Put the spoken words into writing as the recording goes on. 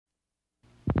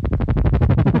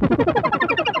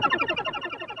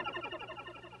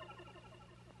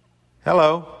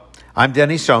Hello, I'm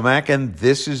Denny Somack, and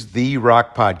this is the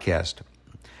Rock Podcast.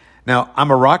 Now,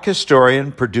 I'm a rock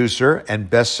historian, producer, and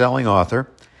best-selling author,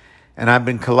 and I've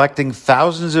been collecting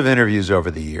thousands of interviews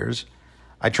over the years.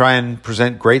 I try and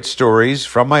present great stories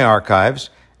from my archives,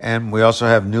 and we also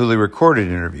have newly recorded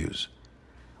interviews.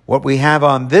 What we have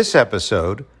on this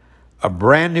episode, a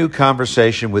brand new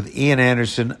conversation with Ian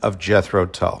Anderson of Jethro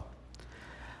Tull.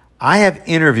 I have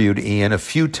interviewed Ian a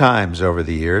few times over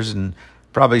the years and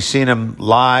probably seen him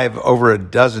live over a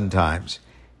dozen times.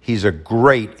 He's a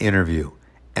great interview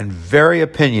and very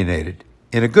opinionated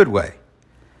in a good way.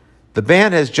 The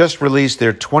band has just released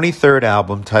their 23rd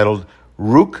album titled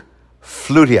Rook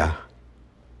Flutia.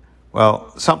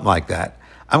 Well, something like that.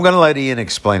 I'm going to let Ian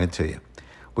explain it to you.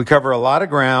 We cover a lot of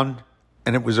ground,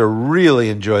 and it was a really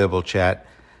enjoyable chat.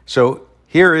 So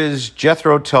here is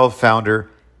Jethro Tull founder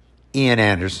Ian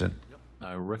Anderson.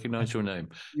 I recognize your name.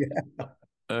 Yeah.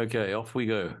 Okay, off we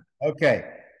go. Okay.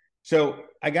 So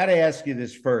I got to ask you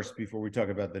this first before we talk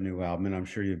about the new album, and I'm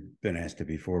sure you've been asked it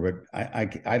before, but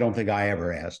I don't think I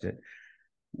ever asked it.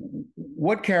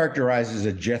 What characterizes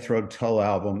a Jethro Tull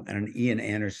album and an Ian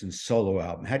Anderson solo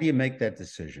album? How do you make that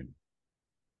decision?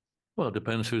 Well, it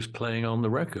depends who's playing on the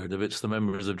record. If it's the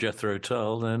members of Jethro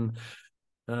Tull, then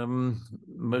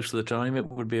most of the time it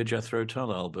would be a Jethro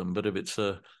Tull album. But if it's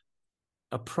a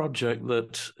project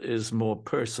that is more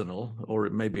personal, or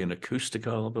it may be an acoustic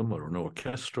album or an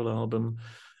orchestral album,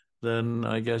 then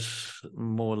I guess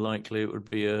more likely it would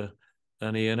be an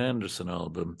Ian Anderson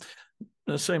album.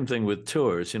 The same thing with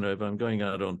tours. You know, if I'm going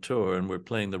out on tour and we're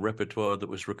playing the repertoire that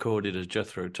was recorded as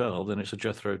Jethro Tull, then it's a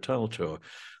Jethro Tull tour.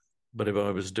 But if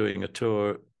I was doing a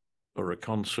tour or a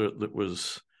concert that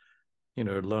was, you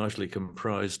know, largely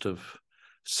comprised of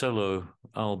solo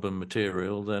album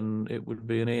material, then it would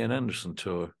be an Ian Anderson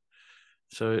tour.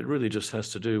 So it really just has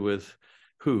to do with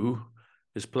who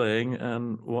is playing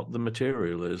and what the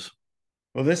material is.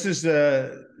 Well, this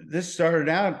started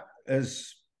out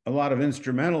as a lot of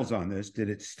instrumentals on this. Did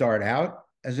it start out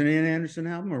as an Ian Anderson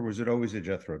album, or was it always a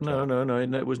Jethro Tull? No.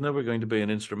 It was never going to be an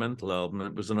instrumental album.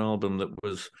 It was an album that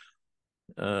was,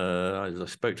 I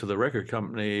spoke to the record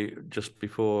company just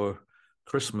before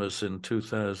Christmas in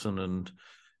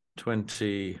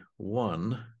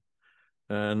 2021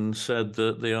 and said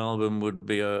that the album would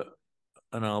be an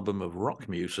album of rock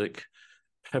music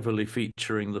heavily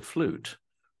featuring the flute,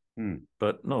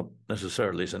 but not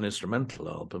necessarily as an instrumental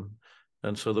album.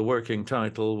 And so the working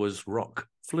title was Rock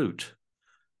Flute.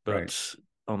 But right.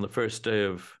 On the first day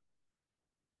of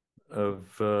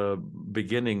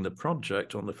beginning the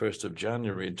project, on the 1st of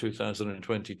January in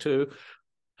 2022,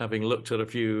 having looked at a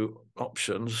few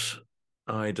options,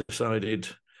 I decided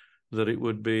that it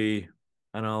would be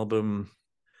an album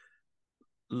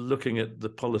looking at the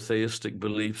polytheistic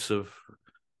beliefs of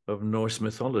Norse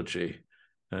mythology.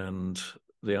 And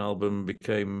the album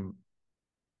became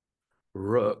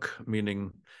Rök,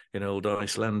 meaning in Old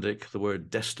Icelandic the word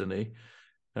destiny,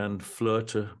 and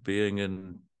Flöte being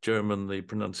in German the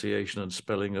pronunciation and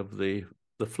spelling of the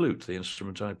flute, the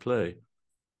instrument I play.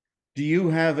 Do you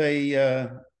have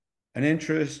an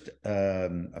interest,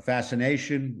 a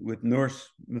fascination with Norse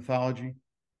mythology?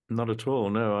 Not at all,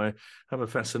 no. I have a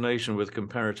fascination with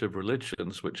comparative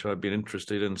religions, which I've been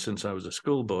interested in since I was a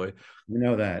schoolboy. You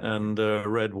know that. And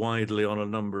read widely on a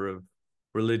number of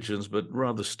religions, but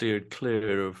rather steered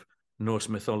clear of Norse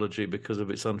mythology because of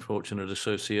its unfortunate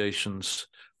associations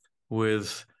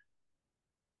with,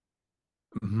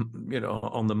 you know,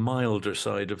 on the milder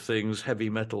side of things, heavy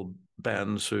metal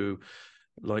bands who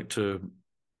like to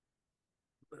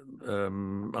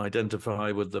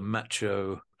identify with the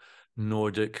macho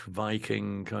Nordic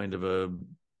Viking kind of a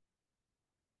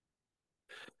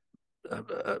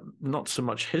not so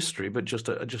much history, but just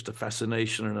a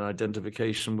fascination and an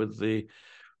identification with the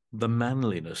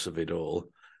manliness of it all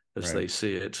as right. They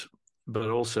see it. But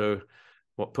also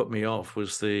what put me off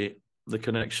was the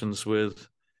connections with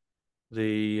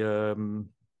the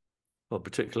well,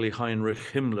 particularly Heinrich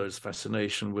Himmler's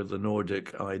fascination with the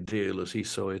Nordic ideal as he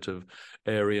saw it of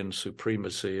Aryan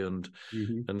supremacy. And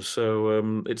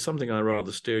so it's something I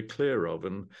rather steered clear of.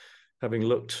 And having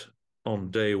looked on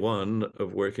day one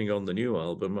of working on the new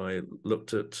album, I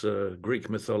looked at Greek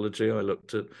mythology, I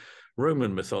looked at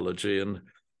Roman mythology, and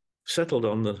settled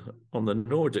on the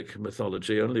Nordic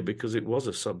mythology only because it was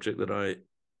a subject that I,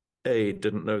 A,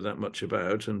 didn't know that much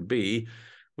about, and B,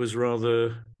 was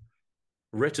rather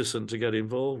reticent to get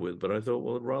involved with. But I thought,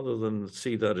 well, rather than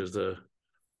see that as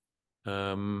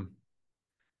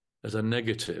a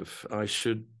negative, I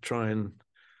should try and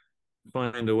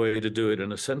find a way to do it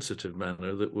in a sensitive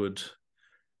manner that would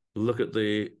look at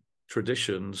the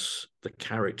traditions, the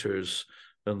characters,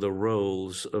 and the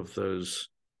roles of those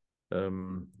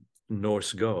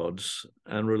Norse gods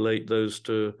and relate those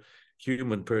to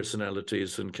human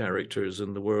personalities and characters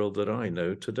in the world that I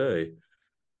know today.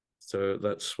 So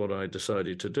that's what I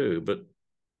decided to do. But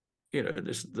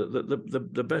this,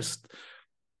 the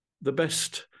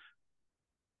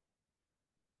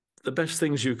best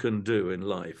things you can do in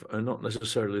life are not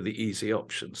necessarily the easy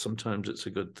options. Sometimes it's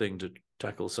a good thing to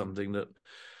tackle something that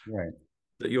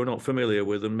you're not familiar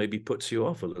with and maybe puts you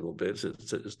off a little bit.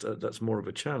 That's more of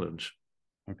a challenge.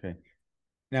 Okay.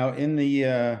 Now, in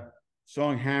the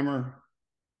song "Hammer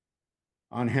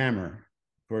on Hammer,"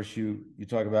 of course, you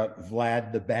talk about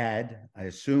Vlad the Bad. I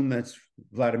assume that's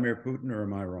Vladimir Putin, or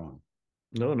am I wrong?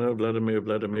 No, Vladimir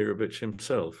Vladimirovich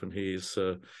himself, and he's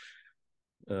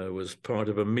was part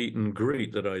of a meet and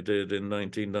greet that I did in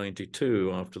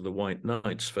 1992 after the White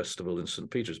Nights Festival in St.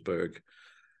 Petersburg,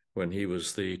 when he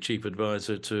was the chief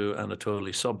advisor to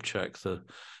Anatoly Sobchak, the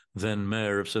then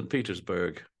mayor of St.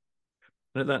 Petersburg.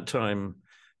 And at that time,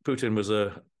 Putin was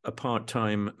a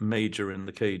part-time major in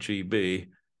the KGB,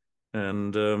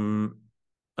 and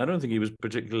I don't think he was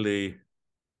particularly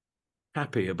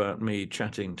happy about me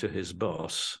chatting to his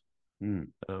boss.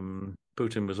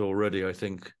 Putin was already, I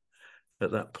think,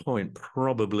 at that point,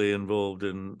 probably involved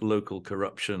in local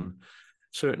corruption,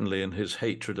 certainly in his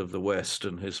hatred of the West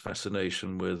and his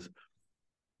fascination with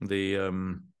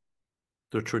the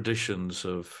traditions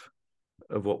of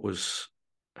what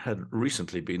had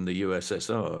recently been the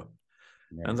USSR.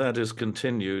 Right. And that has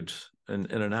continued in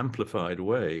an amplified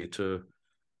way to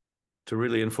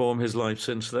really inform his life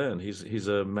since then. He's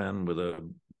a man with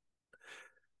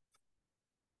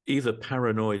either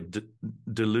paranoid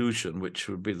delusion, which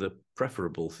would be the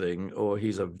preferable thing, or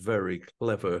he's a very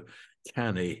clever,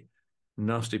 canny,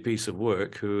 nasty piece of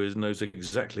work who knows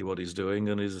exactly what he's doing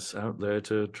and is out there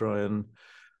to try and,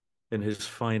 in his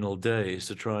final days,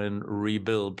 to try and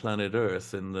rebuild planet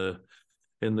Earth in the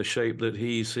shape that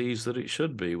he sees that it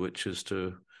should be, which is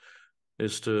to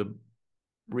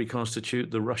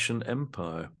reconstitute the Russian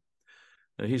Empire.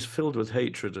 Now, he's filled with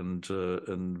hatred and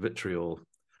vitriol.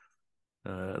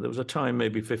 There was a time,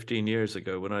 maybe 15 years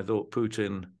ago, when I thought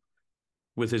Putin,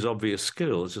 with his obvious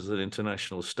skills as an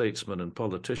international statesman and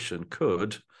politician,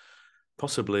 could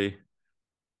possibly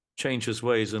change his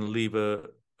ways and leave a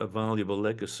valuable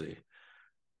legacy.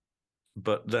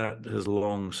 But that has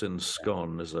long since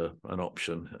gone as an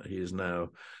option. He is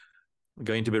now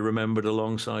going to be remembered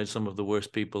alongside some of the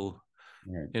worst people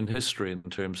in history in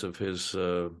terms of his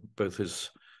both his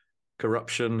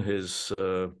corruption, his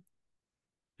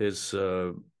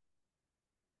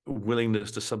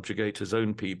willingness to subjugate his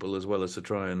own people, as well as to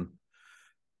try and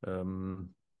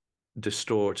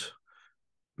distort,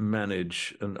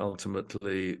 manage, and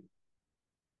ultimately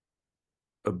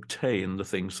obtain the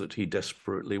things that he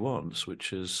desperately wants,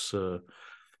 which is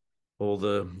all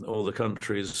the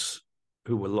countries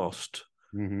who were lost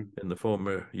in the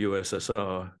former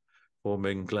USSR,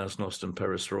 forming Glasnost and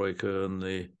Perestroika, and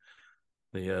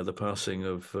the passing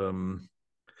of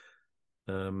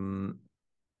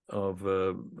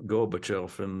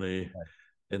Gorbachev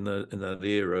in that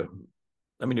era.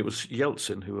 I mean, it was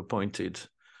Yeltsin who appointed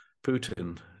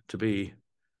Putin to be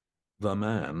the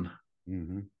man.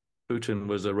 Putin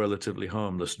was a relatively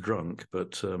harmless drunk,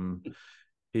 but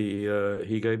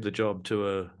he gave the job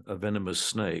to a venomous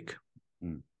snake.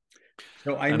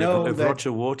 So I know if that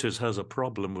Roger Waters has a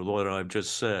problem with what I've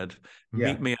just said,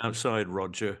 meet me outside,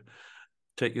 Roger.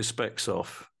 Take your specs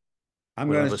off. I'm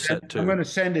going to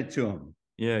send it to him.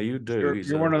 Yeah, you do.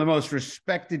 You're one of the most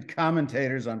respected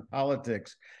commentators on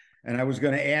politics, and I was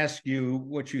going to ask you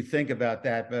what you think about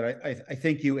that, but I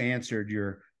think you answered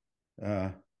your.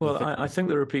 Well, I think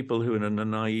there are people who, in a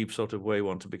naive sort of way,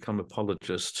 want to become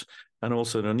apologists, and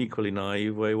also in an equally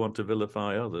naive way want to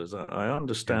vilify others. I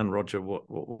understand Roger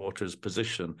Waters'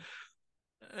 position.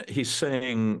 He's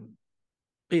saying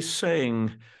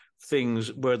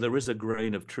things where there is a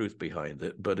grain of truth behind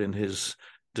it, but in his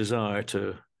desire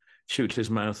to shoot his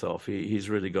mouth off,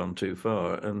 he's really gone too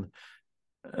far. And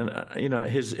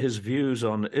his views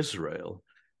on Israel.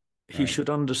 He should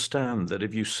understand that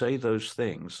if you say those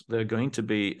things, they're going to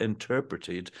be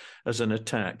interpreted as an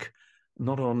attack,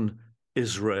 not on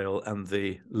Israel and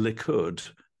the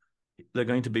Likud. They're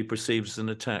going to be perceived as an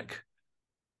attack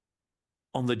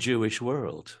on the Jewish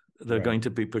world. They're going to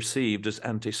be perceived as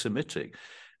anti-Semitic.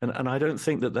 And I don't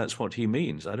think that that's what he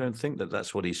means. I don't think that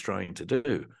that's what he's trying to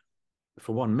do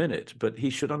for 1 minute. But he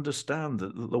should understand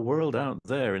that the world out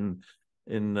there in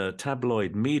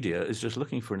tabloid media is just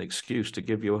looking for an excuse to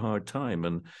give you a hard time.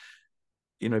 And,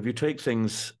 if you take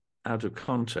things out of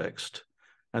context,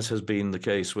 as has been the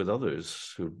case with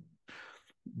others who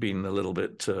been a little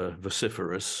bit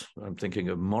vociferous, I'm thinking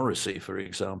of Morrissey, for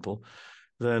example,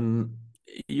 then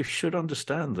you should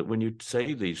understand that when you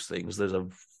say these things, there's a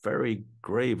very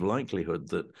grave likelihood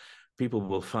that people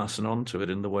will fasten onto it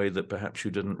in the way that perhaps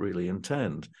you didn't really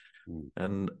intend.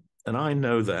 Mm. And I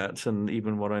know that, and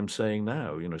even what I'm saying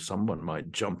now, someone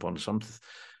might jump on some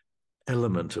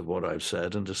element of what I've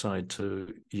said and decide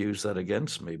to use that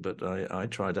against me. But I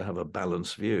try to have a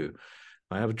balanced view.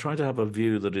 Try to have a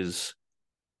view that is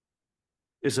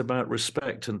about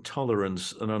respect and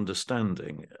tolerance and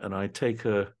understanding. And I take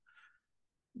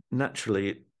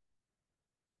naturally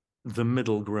the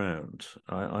middle ground.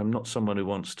 I'm not someone who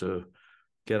wants to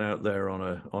get out there on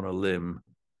a limb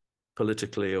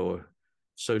politically or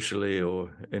socially or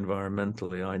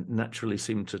environmentally. I naturally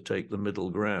seem to take the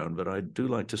middle ground, but I do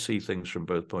like to see things from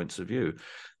both points of view.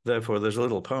 Therefore, there's a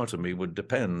little part of me would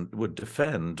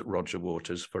defend Roger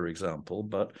Waters, for example,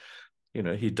 but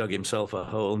he dug himself a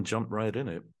hole and jumped right in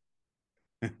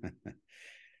it.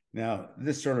 Now,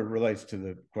 this sort of relates to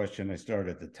the question I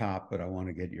started at the top, but I want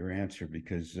to get your answer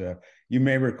because you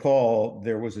may recall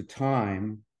there was a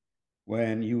time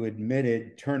when you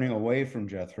admitted turning away from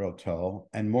Jethro Tull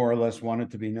and more or less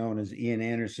wanted to be known as Ian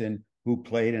Anderson, who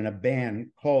played in a band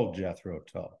called Jethro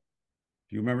Tull.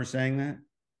 Do you remember saying that?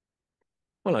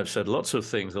 Well, I've said lots of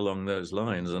things along those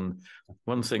lines. And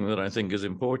one thing that I think is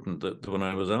important, that when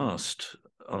I was asked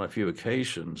on a few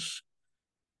occasions,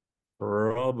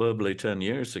 probably 10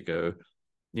 years ago,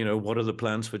 what are the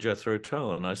plans for Jethro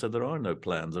Tull? And I said, there are no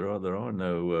plans. There are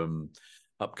no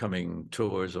upcoming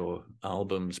tours or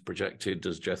albums projected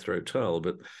as Jethro Tull,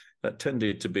 but that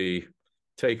tended to be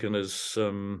taken as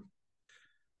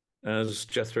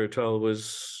Jethro Tull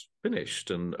was finished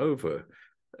and over.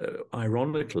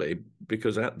 Ironically,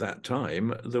 because at that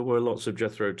time there were lots of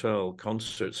Jethro Tull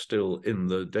concerts still in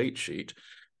the date sheet,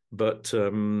 but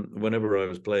whenever I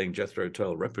was playing Jethro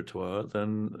Tull repertoire,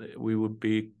 then we would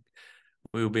be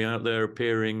out there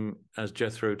appearing as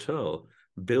Jethro Tull,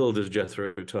 billed as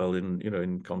Jethro Tull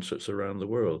in concerts around the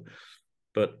world.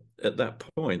 But at that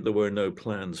point, there were no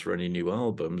plans for any new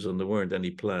albums, and there weren't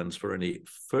any plans for any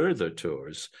further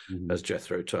tours as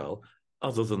Jethro Tull,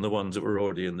 other than the ones that were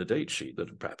already in the date sheet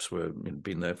that perhaps were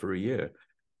been there for a year.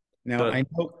 Now, but I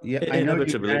know, yeah,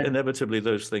 inevitably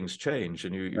those things change,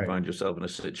 and you right. find yourself in a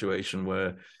situation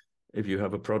where if you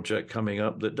have a project coming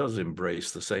up that does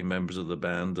embrace the same members of the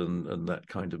band and that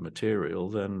kind of material,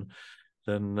 then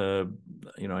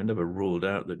I never ruled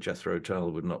out that Jethro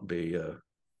Tull would not be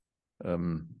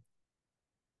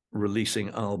releasing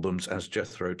albums as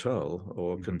Jethro Tull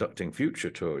or conducting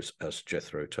future tours as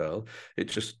Jethro Tull. It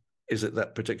just is at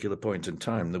that particular point in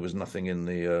time there was nothing in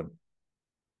the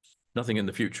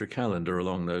future calendar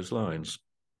along those lines.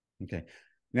 Okay.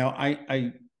 Now,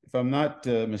 I if I'm not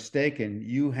mistaken,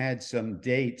 you had some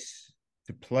dates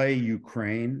to play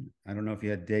Ukraine. I don't know if you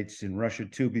had dates in Russia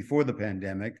too before the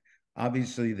pandemic.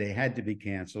 Obviously, they had to be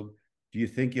canceled. Do you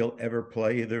think you'll ever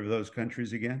play either of those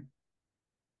countries again?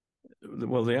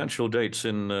 Well, the actual dates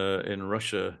in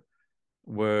Russia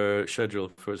were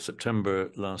scheduled for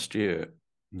September last year,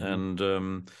 and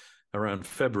around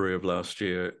February of last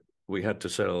year, we had to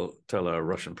tell our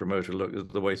Russian promoter,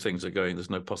 look, the way things are going, there's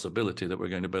no possibility that we're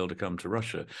going to be able to come to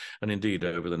Russia. And indeed,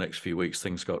 over the next few weeks,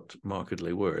 things got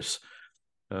markedly worse.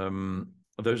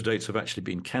 Those dates have actually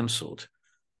been cancelled.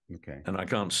 Okay. And I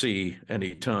can't see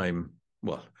any time,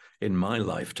 well, in my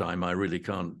lifetime, I really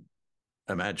can't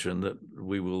imagine that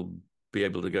we will be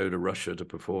able to go to Russia to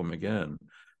perform again.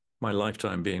 My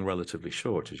lifetime being relatively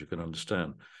short, as you can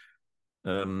understand.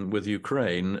 With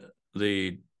Ukraine,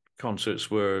 the concerts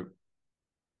were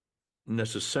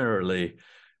necessarily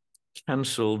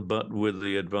cancelled, but with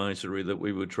the advisory that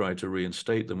we would try to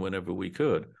reinstate them whenever we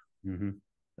could.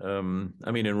 I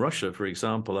mean, in Russia, for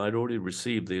example, I'd already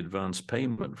received the advance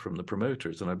payment from the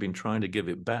promoters, and I've been trying to give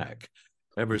it back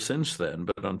ever since then.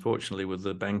 But unfortunately, with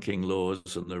the banking laws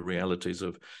and the realities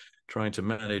of trying to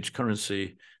manage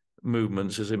currency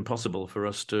movements, it's impossible for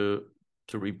us to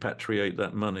repatriate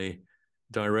that money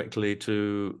directly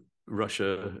to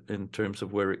Russia in terms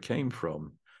of where it came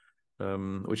from.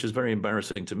 Which is very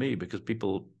embarrassing to me because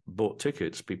people bought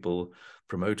tickets,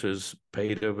 promoters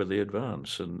paid over the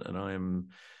advance, and I am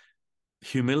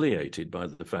humiliated by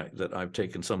the fact that I've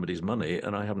taken somebody's money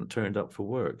and I haven't turned up for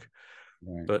work.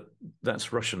 Right. But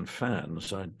that's Russian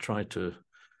fans. I try to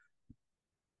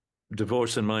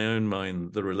divorce in my own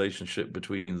mind the relationship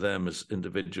between them as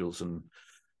individuals and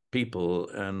people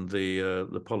and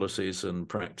the policies and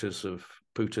practice of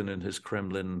Putin and his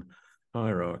Kremlin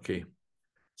hierarchy.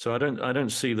 So I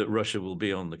don't see that Russia will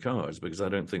be on the cards because I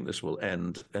don't think this will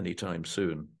end anytime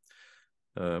soon.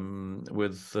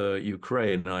 With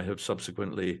Ukraine, I have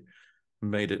subsequently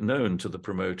made it known to the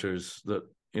promoters that,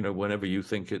 whenever you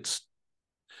think it's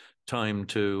time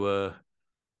to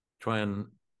try and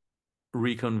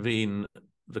reconvene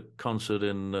the concert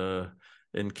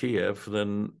in Kiev,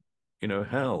 then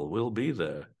hell, we'll be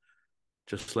there.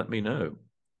 Just let me know.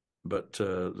 But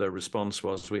their response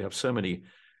was, we have so many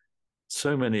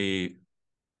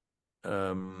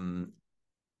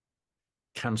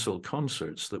cancelled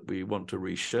concerts that we want to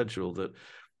reschedule, that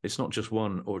it's not just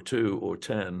one or two or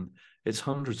 10, it's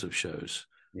hundreds of shows.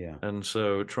 Yeah. And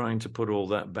so trying to put all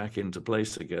that back into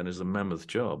place again is a mammoth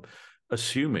job,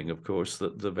 assuming, of course,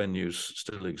 that the venues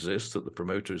still exist, that the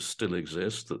promoters still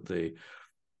exist, that the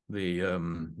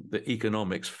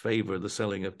economics favor the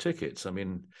selling of tickets. I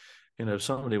mean, if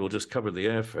somebody will just cover the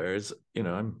airfares,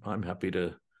 I'm happy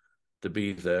to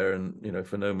be there, and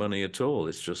for no money at all.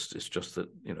 It's just that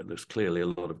there's clearly a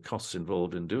lot of costs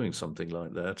involved in doing something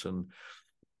like that, and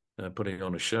putting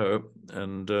on a show.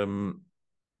 And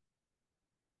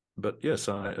but yes,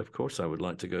 of course I would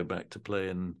like to go back to play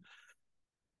in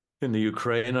the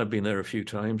Ukraine. I've been there a few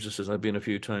times, just as I've been a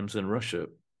few times in Russia.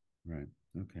 Right.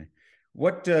 Okay.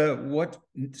 What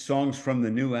songs from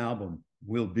the new album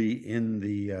will be in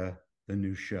the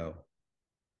new show?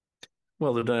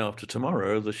 Well, the day after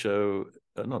tomorrow, the show.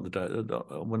 Not the day.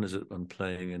 When is it? I'm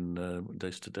playing in what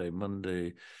day's today?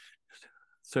 Monday,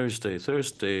 Thursday.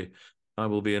 Thursday, I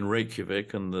will be in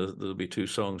Reykjavik, and there'll be two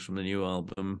songs from the new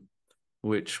album,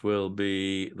 which will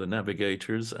be The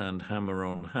Navigators and Hammer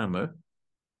on Hammer,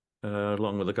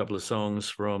 along with a couple of songs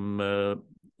from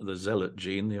the Zealot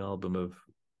Gene, the album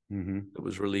that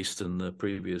was released in the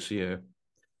previous year,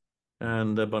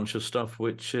 and a bunch of stuff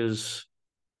which is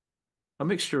a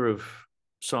mixture of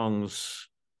songs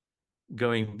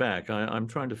going back. I'm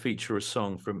trying to feature a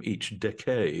song from each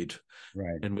decade,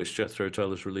 right, in which Jethro Tull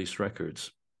has released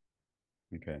records.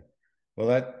 Okay. Well,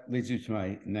 that leads you to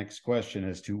my next question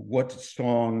as to what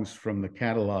songs from the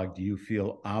catalog do you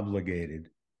feel obligated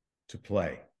to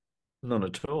play? None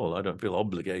at all. I don't feel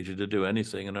obligated to do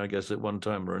anything. And I guess at one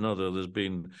time or another, there's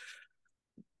been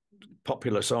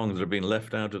popular songs that have been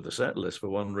left out of the set list for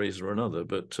one reason or another.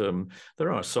 But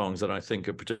there are songs that I think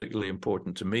are particularly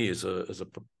important to me as a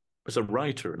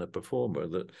writer and a performer,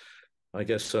 that I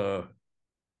guess are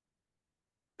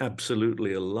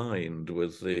absolutely aligned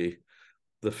with the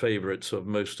favorites of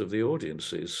most of the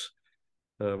audiences.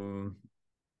 The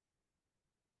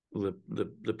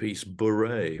piece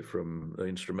Bouret, from the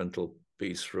instrumental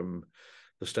piece from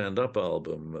the stand-up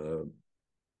album,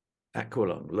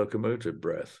 Aqualung, Locomotive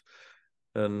Breath.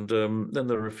 And then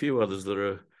there are a few others that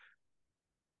are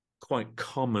quite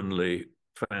commonly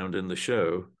found in the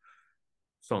show,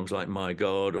 songs like My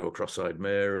God or Cross-Eyed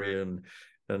Mary,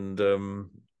 and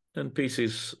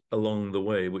pieces along the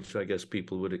way, which I guess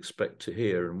people would expect to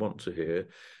hear and want to hear.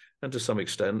 And to some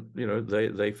extent,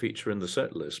 they feature in the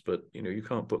set list, but you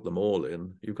can't put them all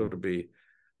in. You've got to be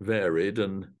varied,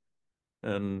 and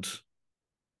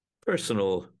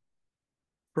personal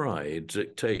pride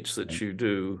dictates that you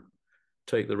do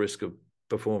take the risk of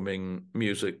performing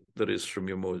music that is from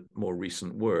your more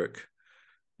recent work,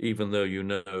 even though you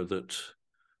know that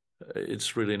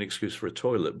it's really an excuse for a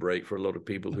toilet break for a lot of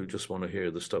people who just want to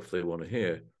hear the stuff they want to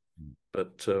hear.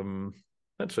 But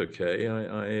that's okay.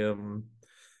 Our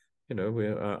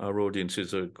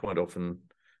audiences are quite often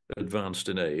advanced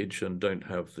in age and don't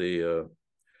have the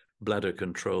bladder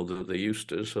control that they used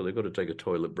to, so they've got to take a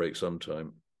toilet break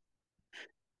sometime.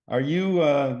 Are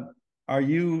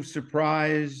you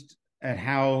surprised at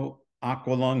how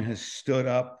Aqualung has stood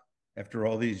up after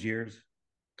all these years?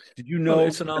 Did you know? Well,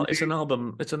 it's an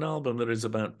album. It's an album that is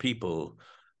about people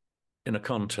in a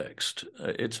context.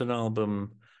 It's an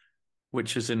album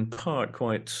which is in part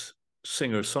quite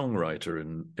singer-songwriter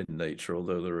in nature,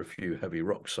 although there are a few heavy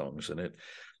rock songs in it.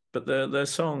 But they're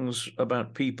songs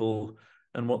about people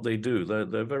and what they do.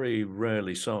 They're very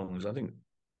rarely songs. I think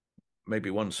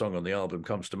maybe one song on the album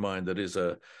comes to mind that is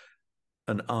an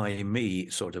I, me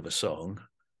sort of a song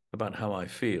about how I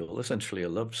feel, essentially a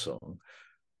love song.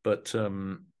 But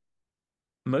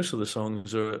most of the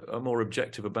songs are more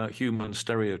objective, about human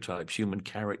stereotypes, human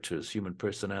characters, human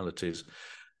personalities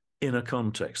in a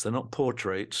context. They're not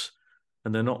portraits,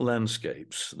 and they're not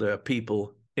landscapes. They're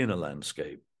people in a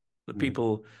landscape. The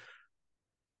people,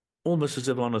 almost as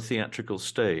if on a theatrical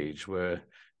stage, where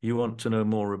you want to know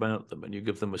more about them, and you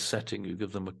give them a setting, you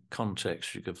give them a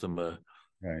context, you give them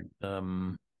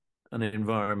an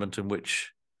environment in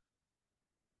which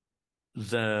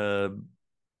their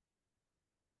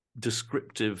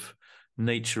descriptive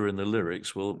nature in the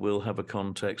lyrics will have a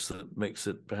context that makes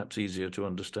it perhaps easier to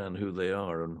understand who they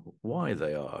are and why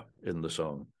they are in the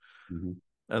song. Mm-hmm.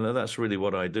 And that's really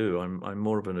what I do. I'm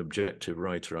more of an objective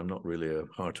writer. I'm not really a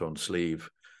heart on sleeve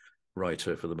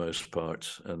writer for the most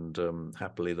part. And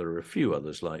happily, there are a few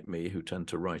others like me who tend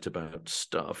to write about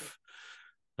stuff.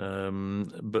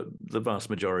 But the vast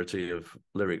majority of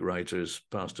lyric writers,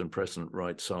 past and present,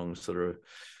 write songs that are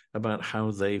about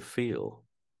how they feel.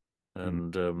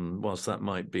 And whilst that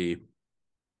might be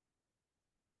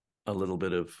a little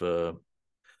bit of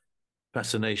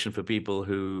fascination for people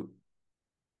who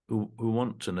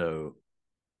want to know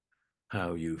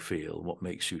how you feel, what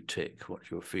makes you tick, what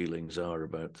your feelings are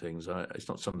about things, it's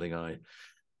not something I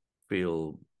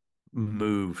feel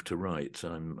moved to write.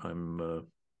 I'm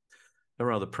a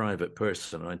rather private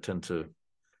person. I tend to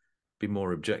be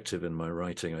more objective in my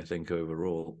writing, I think,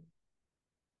 overall.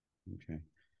 Okay.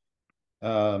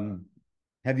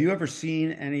 Have you ever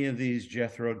seen any of these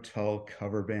Jethro Tull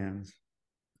cover bands?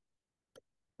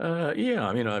 Yeah,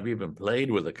 I mean, I've even played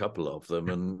with a couple of them,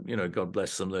 and God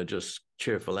bless them, they're just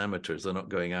cheerful amateurs. They're not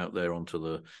going out there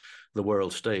onto the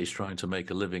world stage trying to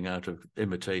make a living out of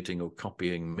imitating or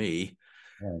copying me.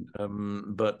 Right.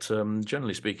 But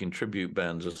generally speaking, tribute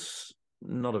bands is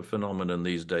not a phenomenon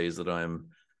these days that I'm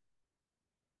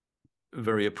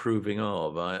very approving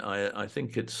of. I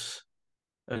think it's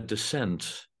a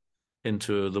descent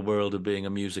into the world of being a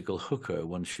musical hooker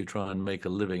once you try and make a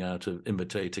living out of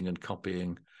imitating and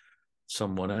copying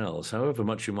someone else. However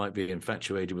much you might be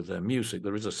infatuated with their music,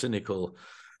 there is a cynical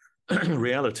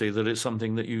reality that it's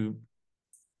something that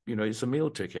it's a meal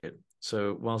ticket.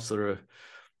 So whilst there are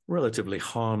relatively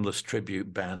harmless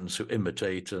tribute bands who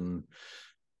imitate and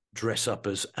dress up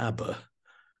as ABBA,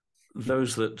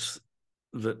 those that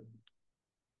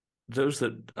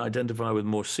identify with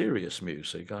more serious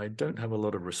music, I don't have a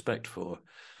lot of respect for.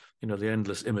 The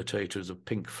endless imitators of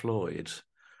Pink Floyd,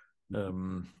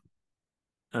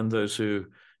 and those who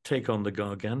take on the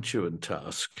gargantuan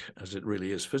task, as it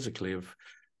really is physically, of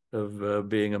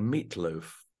being a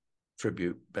Meatloaf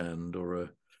tribute band, or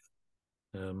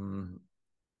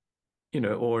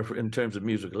or in terms of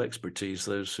musical expertise,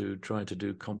 those who try to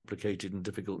do complicated and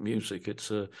difficult music.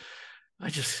 I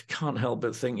just can't help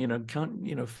but think, can't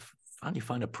you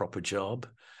find a proper job?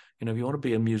 If you want to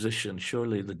be a musician,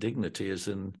 surely the dignity is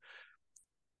in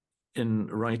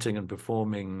writing and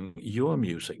performing your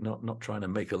music, not trying to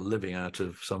make a living out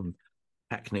of some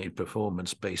hackneyed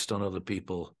performance based on other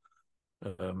people,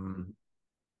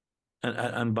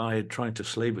 and by trying to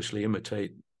slavishly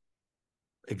imitate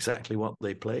exactly what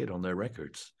they played on their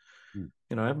records.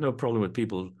 I have no problem with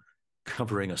people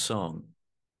covering a song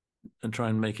and try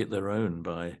and make it their own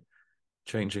by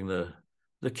changing the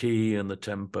key and the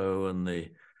tempo and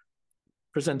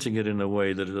presenting it in a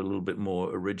way that is a little bit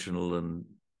more original and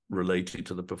related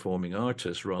to the performing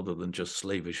artist, rather than just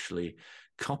slavishly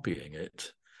copying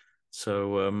it.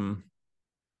 So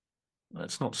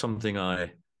that's not something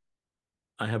I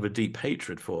have a deep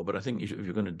hatred for, but I think if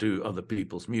you're going to do other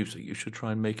people's music, you should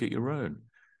try and make it your own.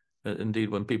 Indeed,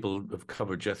 when people have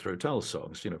covered Jethro Tull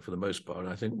songs, for the most part,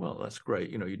 I think, well, that's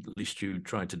great. At least you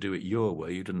tried to do it your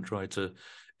way. You didn't try to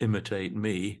imitate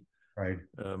me, Right.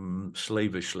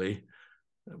 Slavishly,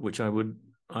 which I would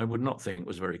not think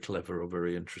was very clever or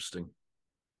very interesting.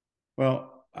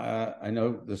 Well, I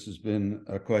know this has been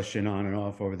a question on and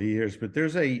off over the years, but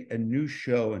there's a new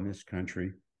show in this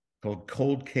country called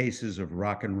Cold Cases of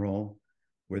Rock and Roll,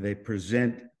 where they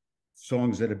present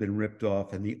songs that have been ripped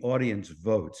off and the audience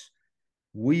votes.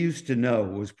 We used to know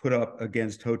it was put up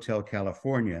against Hotel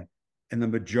California, and the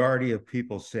majority of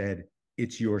people said,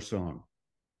 it's your song.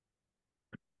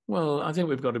 Well, I think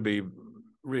we've got to be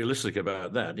realistic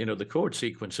about that. The chord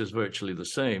sequence is virtually the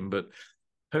same, but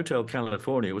Hotel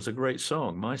California was a great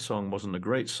song. My song wasn't a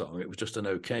great song. It was just an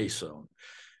okay song.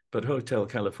 But Hotel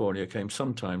California came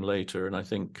sometime later, and I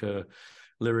think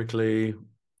lyrically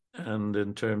and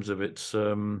in terms of its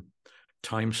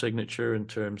time signature, in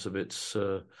terms of its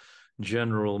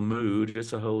general mood,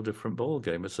 it's a whole different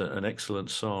ballgame. It's an excellent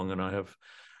song, and I have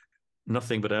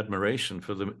nothing but admiration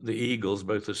for the Eagles,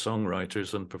 both as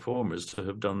songwriters and performers, to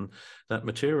have done that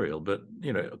material. But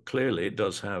clearly it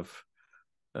does have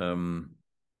a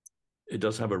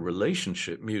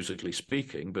relationship, musically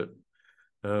speaking, but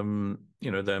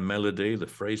their melody, the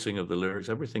phrasing of the lyrics,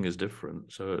 everything is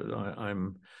different. So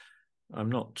I'm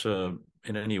not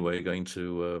in any way going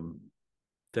to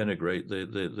denigrate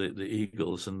the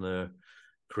Eagles and their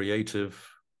creative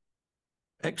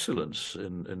excellence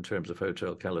in terms of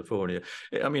Hotel California.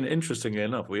 I mean, interestingly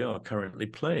enough, we are currently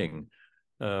playing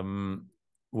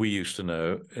We Used to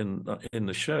Know in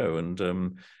the show,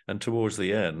 and towards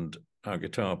the end, our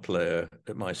guitar player,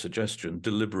 at my suggestion,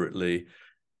 deliberately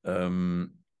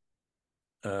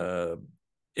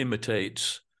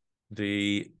imitates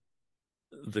the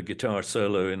guitar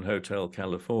solo in Hotel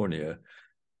California,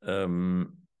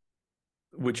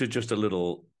 which is just a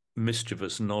little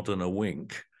mischievous nod and a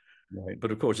wink. Right.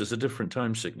 But of course, it's a different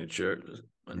time signature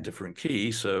and different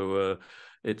key, so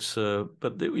it's.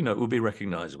 But it would be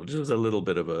recognizable. This is a little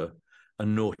bit of a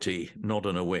naughty nod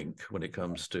and a wink when it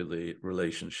comes to the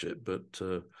relationship. But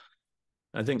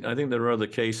I think there are other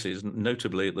cases,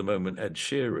 notably at the moment, Ed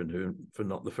Sheeran, who, for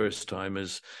not the first time,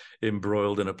 is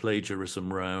embroiled in a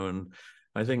plagiarism row. And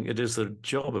I think it is the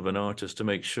job of an artist to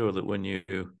make sure that when you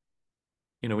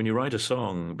write a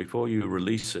song, before you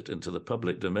release it into the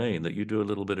public domain, that you do a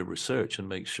little bit of research and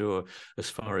make sure, as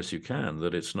far as you can,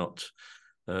 that it's not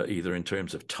either in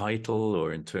terms of title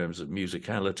or in terms of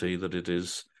musicality, that it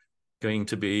is going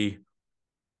to be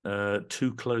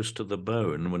too close to the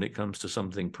bone when it comes to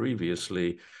something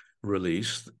previously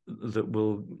released that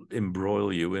will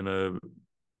embroil you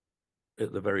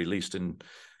at the very least,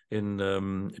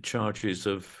 in charges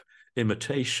of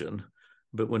imitation.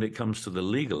 But when it comes to the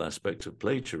legal aspect of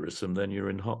plagiarism, then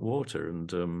you're in hot water. And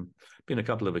been a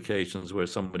couple of occasions where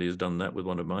somebody has done that with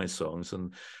one of my songs,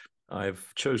 and I've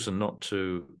chosen not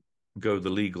to go the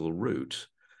legal route,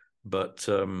 but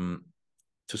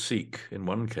to seek, in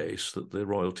one case, that the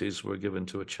royalties were given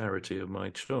to a charity of my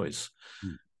choice,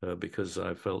 because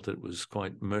I felt it was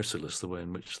quite merciless the way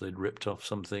in which they'd ripped off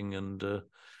something, and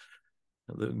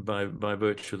by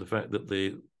virtue of the fact that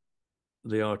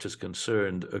the artist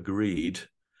concerned agreed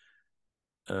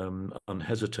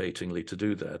unhesitatingly to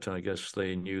do that, I guess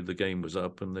they knew the game was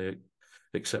up and they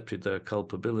accepted their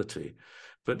culpability.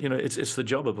 But it's the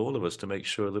job of all of us to make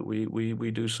sure that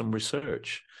we do some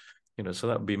research. So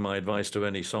that would be my advice to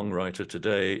any songwriter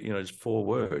today. It's 4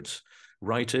 words: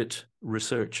 write it,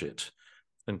 research it.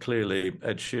 And clearly,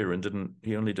 Ed Sheeran didn't.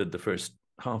 He only did the first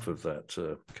half of that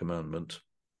commandment.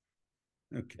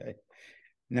 Okay.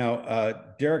 Now,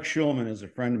 Derek Schulman is a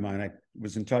friend of mine. I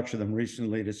was in touch with him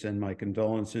recently to send my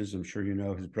condolences. I'm sure you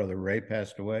know his brother Ray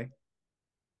passed away.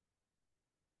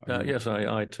 Yes,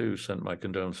 I too sent my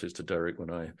condolences to Derek when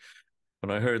I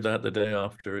heard that the day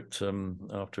after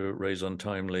after Ray's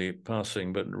untimely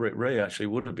passing. But Ray actually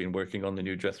would have been working on the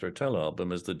new Jethro Tull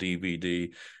album as the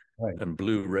DVD and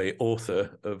Blu-ray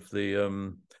author of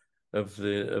the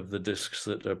discs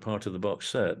that are part of the box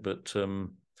set. But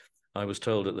I was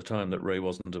told at the time that Ray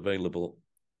wasn't available,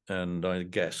 and I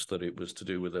guessed that it was to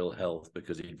do with ill health,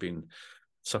 because he'd been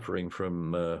suffering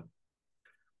from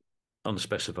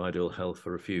unspecified ill health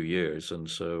for a few years, and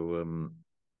so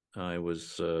I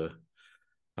was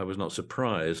not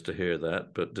surprised to hear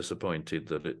that, but disappointed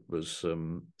that it was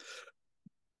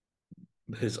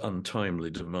his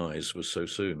untimely demise was so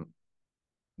soon.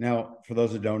 Now, for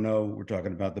those that don't know, we're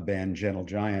talking about the band Gentle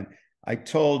Giant. I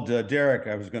told Derek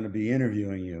I was going to be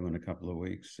interviewing you in a couple of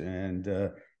weeks, and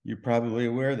you're probably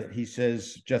aware that he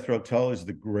says Jethro Tull is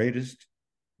the greatest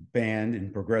band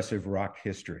in progressive rock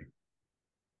history.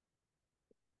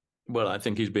 Well, I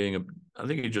think he's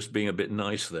just being a bit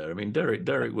nice there. I mean,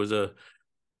 Derek was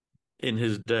in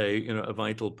his day, a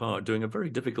vital part, doing a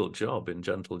very difficult job in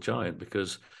Gentle Giant,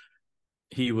 because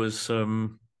he was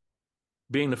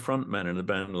being the front man in a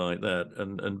band like that,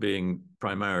 and being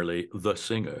primarily the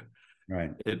singer.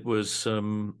 Right. It was a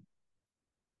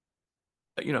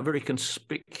very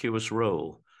conspicuous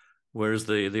role, whereas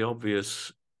the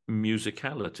obvious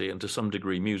musicality and to some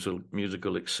degree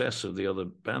musical excess of the other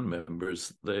band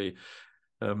members,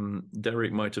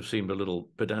 Derek might have seemed a little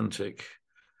pedantic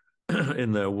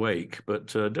in their wake, but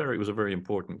Derek was a very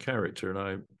important character. And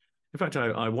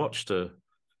I watched a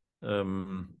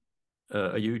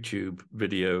YouTube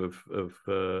video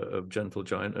of Gentle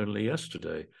Giant only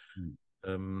yesterday,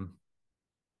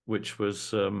 which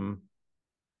was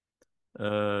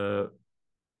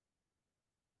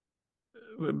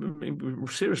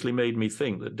seriously made me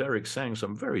think that Derek sang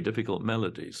some very difficult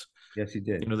melodies. Yes, he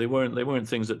did. They weren't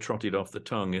things that trotted off the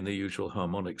tongue in the usual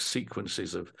harmonic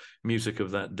sequences of music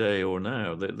of that day or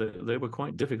now. They were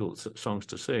quite difficult songs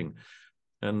to sing,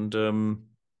 and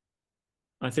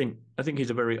I think he's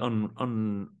a very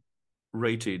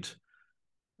underrated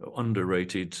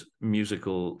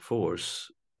musical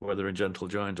force, whether in Gentle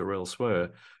Giant or elsewhere.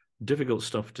 Difficult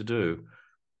stuff to do.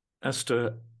 As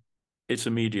to its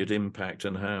immediate impact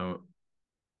and how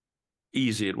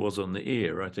easy it was on the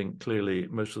ear, I think clearly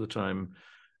most of the time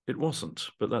it wasn't.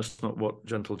 But that's not what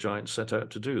Gentle Giant set out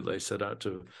to do. They set out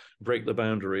to break the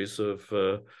boundaries of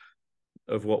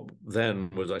what then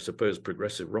was, I suppose,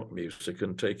 progressive rock music,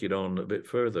 and take it on a bit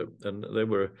further. And they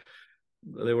were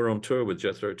on tour with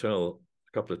Jethro Tull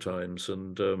couple of times,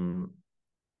 and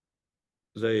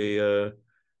they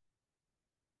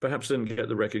perhaps didn't get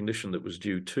the recognition that was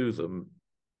due to them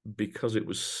because it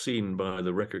was seen by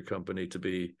the record company to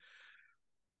be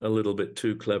a little bit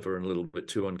too clever and a little bit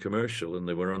too uncommercial, and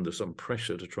they were under some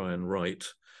pressure to try and write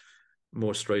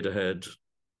more straight ahead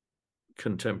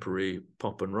contemporary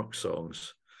pop and rock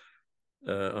songs.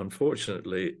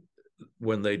 Unfortunately,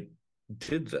 when they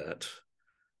did that,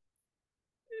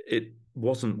 it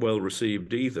wasn't well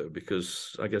received either,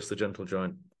 because I guess the Gentle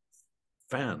Giant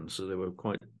fans, so they were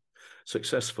quite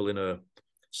successful in a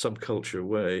subculture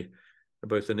way,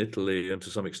 both in Italy and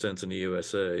to some extent in the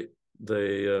USA.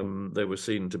 They were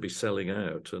seen to be selling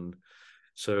out, and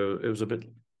so it was a bit,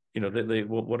 they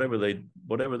whatever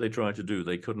they tried to do,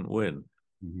 they couldn't win.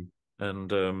 Mm-hmm.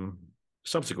 And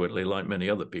subsequently, like many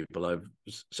other people, I've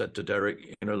said to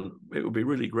Derek, it would be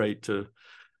really great to,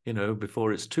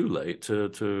 before it's too late,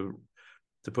 to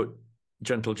put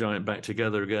Gentle Giant back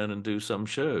together again and do some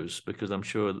shows, because I'm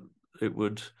sure it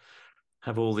would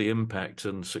have all the impact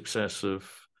and success of,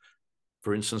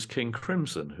 for instance, King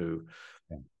Crimson, who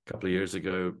a couple of years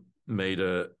ago made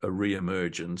a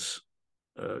re-emergence,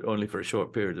 only for a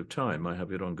short period of time. I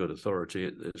have it on good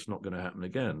authority it's not going to happen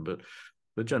again. But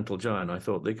the Gentle Giant, I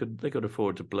thought they could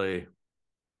afford to play,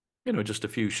 just a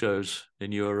few shows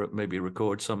in Europe, maybe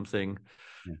record something,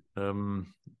 and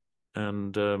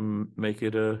make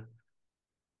it a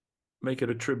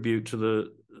tribute to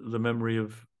the memory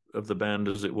of the band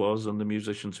as it was and the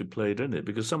musicians who played in it,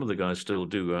 because some of the guys still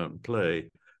do go out and play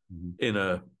in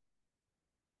a,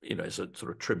 as a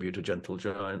sort of tribute to Gentle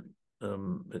Giant.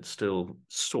 It still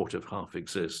sort of half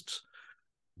exists.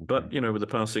 But, with the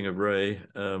passing of Ray,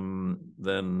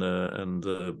 then and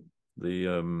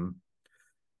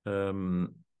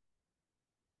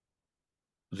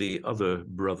the other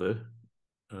brother,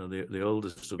 the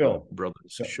oldest of Phil. the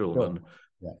brothers, Phil. Sean.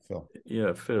 Phil.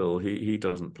 Yeah, Phil. He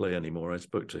doesn't play anymore. I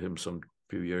spoke to him some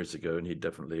few years ago, and he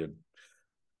definitely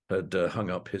had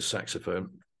hung up his saxophone.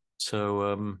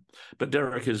 So, but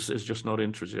Derek is just not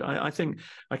interested. I think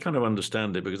I kind of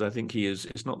understand it, because I think he is.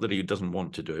 It's not that he doesn't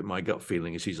want to do it. My gut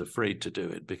feeling is he's afraid to do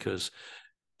it, because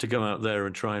to go out there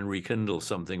and try and rekindle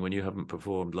something when you haven't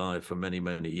performed live for many,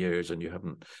 many years, and you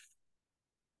haven't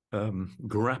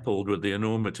grappled with the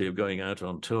enormity of going out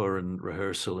on tour and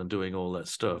rehearsal and doing all that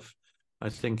stuff, I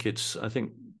think his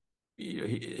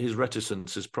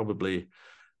reticence is probably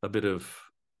a bit of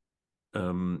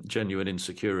genuine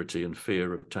insecurity and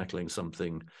fear of tackling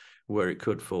something where it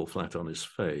could fall flat on his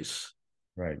face.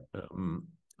 Right.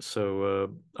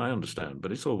 So I understand,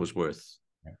 but it's always worth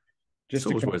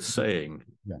saying,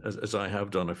 as I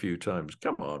have done a few times.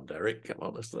 Come on, Derek. Come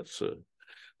on, let's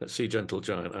see Gentle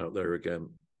Giant out there again.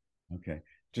 Okay,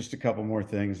 just a couple more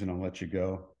things, and I'll let you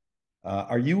go.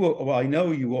 Are you? Well, I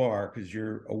know you are, because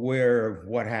you're aware of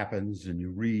what happens and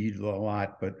you read a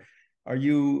lot. But are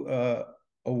you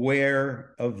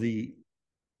aware of the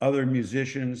other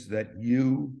musicians that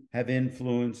you have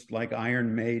influenced, like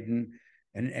Iron Maiden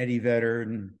and Eddie Vedder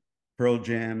and Pearl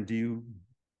Jam? You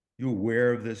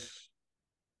aware of this?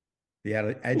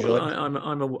 Well,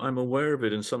 I'm aware of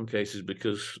it in some cases,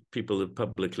 because people have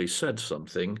publicly said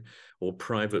something or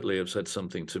privately have said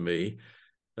something to me.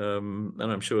 And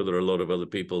I'm sure there are a lot of other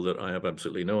people that I have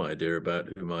absolutely no idea about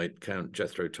who might count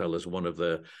Jethro Tull as one of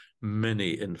their many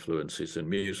influences in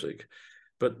music.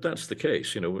 But that's the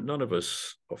case. None of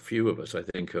us, or few of us, I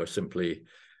think, are simply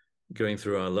going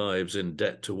through our lives in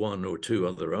debt to one or two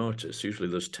other artists. Usually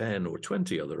there's 10 or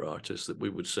 20 other artists that we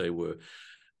would say were,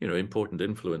 important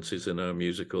influences in our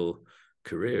musical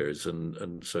careers.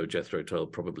 And so Jethro Tull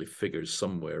probably figures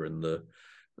somewhere in the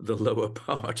lower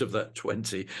part of that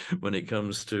 20 when it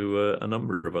comes to a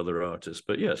number of other artists.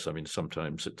 But yes, I mean,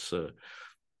 sometimes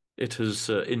it has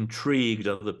intrigued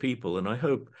other people, and I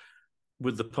hope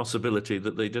with the possibility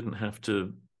that they didn't have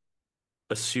to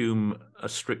assume a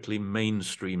strictly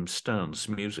mainstream stance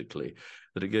musically,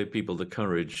 that it gave people the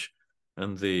courage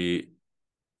and the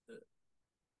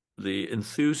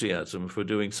enthusiasm for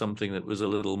doing something that was a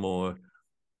little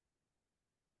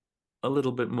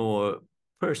bit more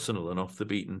personal and off the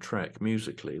beaten track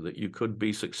musically, that you could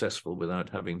be successful without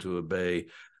having to obey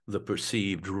the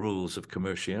perceived rules of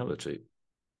commerciality.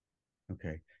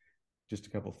 Okay, just a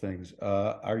couple things.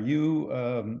 Are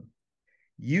you?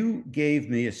 You gave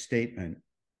me a statement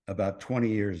about 20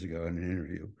 years ago in an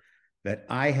interview that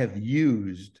I have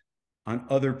used on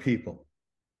other people.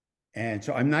 And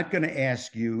so I'm not going to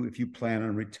ask you if you plan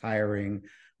on retiring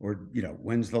or,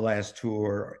 when's the last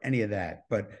tour or any of that.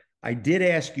 But I did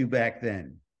ask you back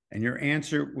then, and your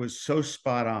answer was so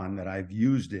spot on that I've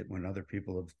used it when other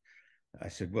people have. I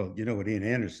said, well, you know what Ian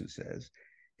Anderson says?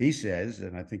 he says,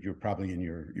 and I think you're probably in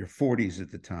your 40s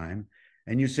at the time,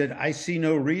 and you said, I see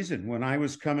no reason. When I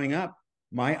was coming up,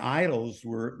 my idols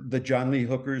were the John Lee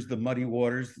Hookers, the Muddy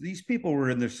Waters. These people were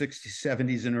in their 60s,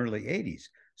 70s, and early 80s.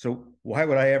 So why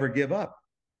would I ever give up?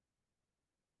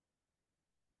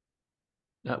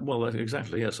 Well,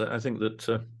 exactly. Yes, I think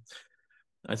that.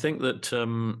 I think that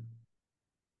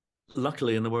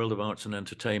luckily, in the world of arts and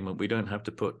entertainment, we don't have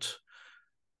to put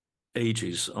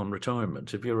ages on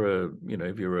retirement. If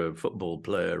you're a football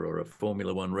player or a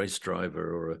Formula One race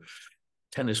driver or a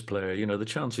tennis player, the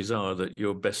chances are that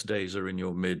your best days are in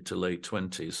your mid to late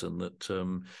 20s, and that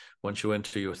once you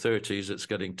enter your 30s, it's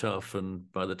getting tough,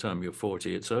 and by the time you're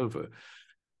 40, it's over,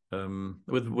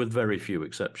 with very few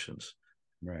exceptions.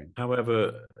 Right.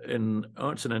 However, in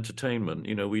arts and entertainment,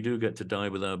 we do get to die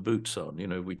with our boots on.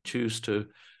 We choose to,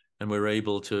 and we're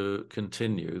able to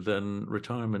continue, then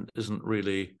retirement isn't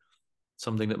really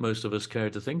something that most of us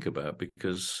care to think about,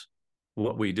 because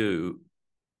what we do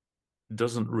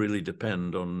doesn't really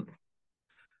depend on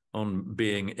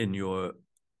being in your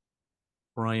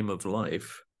prime of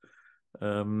life.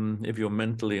 If you're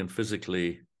mentally and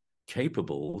physically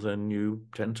capable, then you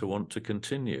tend to want to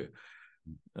continue.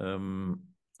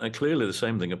 And clearly the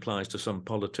same thing applies to some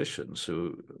politicians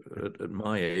who, at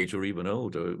my age or even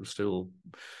older, still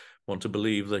want to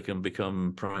believe they can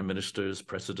become prime ministers,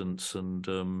 presidents, and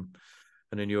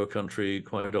in your country,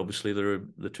 quite obviously, there are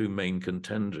the two main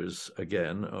contenders,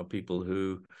 again, are people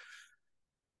who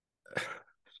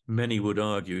many would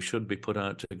argue should be put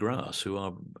out to grass, who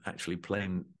are actually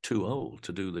plain too old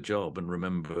to do the job and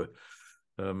remember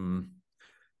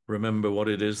what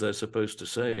it is they're supposed to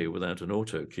say without an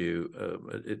auto cue.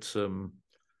 It's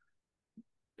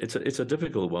a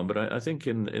difficult one, but I think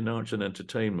in arts and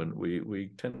entertainment,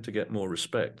 we tend to get more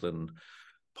respect than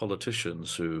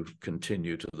politicians who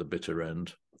continue to the bitter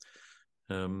end.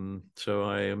 So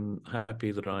I am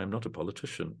happy that I am not a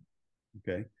politician.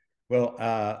 Okay. Well,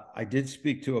 I did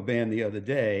speak to a band the other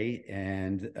day,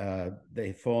 and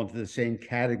they fall into the same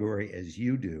category as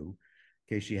you do,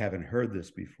 in case you haven't heard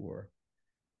this before.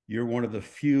 You're one of the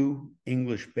few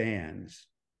English bands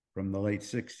from the late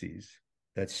 60s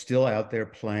that's still out there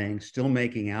playing, still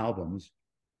making albums,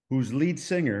 whose lead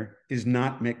singer is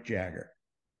not Mick Jagger.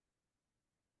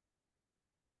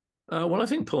 Well, I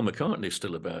think Paul McCartney's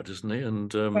still about, isn't he?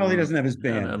 And Well, he doesn't have his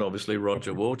band. and obviously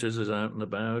Roger Waters is out and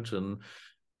about, and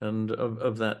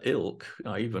of that ilk.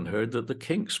 I even heard that the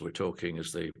Kinks were talking,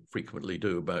 as they frequently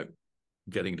do, about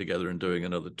getting together and doing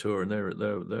another tour, and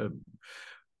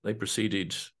they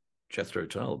preceded Jethro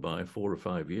Tull by 4 or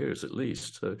 5 years at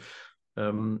least. So,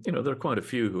 there are quite a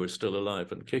few who are still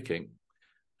alive and kicking.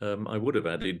 I would have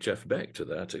added Jeff Beck to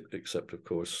that, except of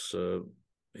course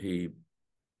he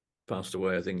passed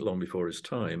away, I think, long before his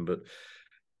time. But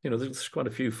there's quite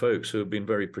a few folks who have been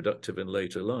very productive in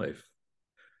later life,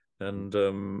 and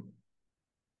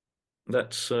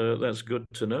that's good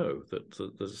to know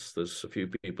that there's a few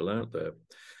people out there.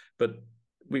 But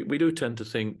we do tend to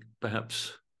think,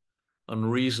 perhaps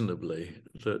unreasonably,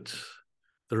 that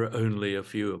there are only a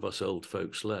few of us old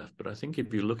folks left. But I think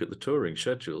if you look at the touring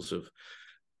schedules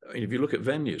if you look at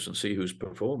venues and see who's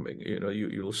performing,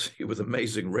 you'll see with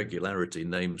amazing regularity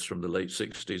names from the late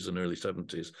 60s and early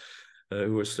 70s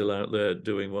who are still out there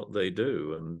doing what they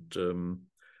do. And,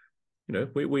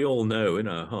 we all know in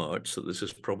our hearts that this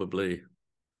is probably,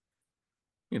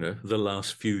 the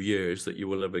last few years that you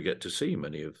will ever get to see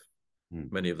many of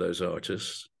those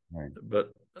artists. Right.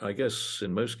 But I guess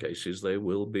in most cases, they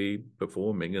will be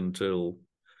performing until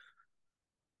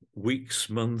weeks,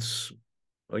 months,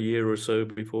 a year or so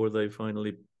before they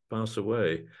finally pass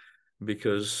away,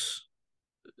 because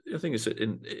I think it's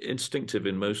instinctive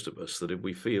in most of us that if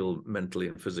we feel mentally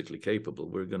and physically capable,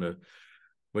 we're gonna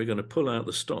pull out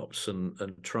the stops and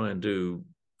try and do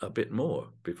a bit more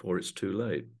before it's too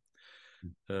late.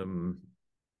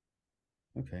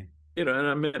 Okay.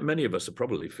 And many of us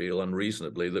probably feel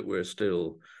unreasonably that we're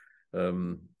still,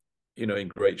 in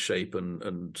great shape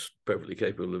and perfectly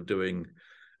capable of doing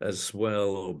as well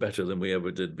or better than we ever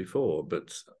did before.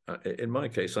 But in my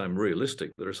case, I'm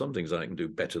realistic. There are some things I can do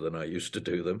better than I used to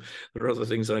do them. There are other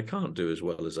things I can't do as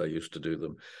well as I used to do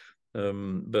them.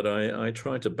 But I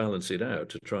try to balance it out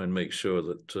to try and make sure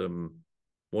that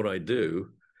what I do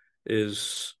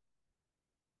is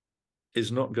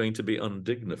not going to be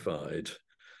undignified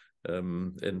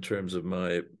in terms of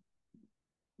my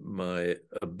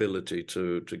ability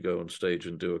to go on stage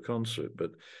and do a concert.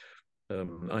 But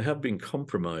I have been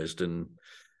compromised in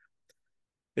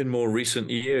more recent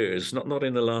years, not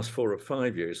in the last 4 or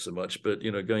 5 years so much, but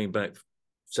going back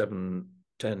 7,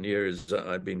 10 years,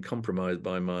 I've been compromised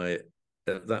by my,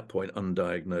 at that point,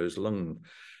 undiagnosed lung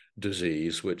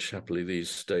disease, which happily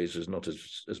these days is not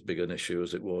as big an issue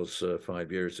as it was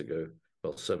 5 years ago,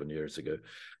 well, 7 years ago.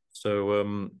 So,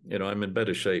 I'm in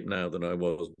better shape now than I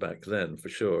was back then, for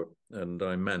sure. And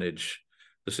I manage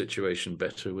the situation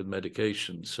better with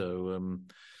medication. So,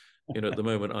 at the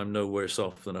moment, I'm no worse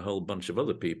off than a whole bunch of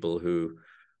other people who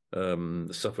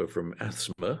suffer from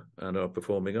asthma and are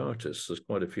performing artists. There's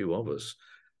quite a few of us.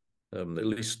 At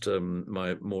least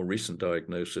my more recent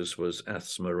diagnosis was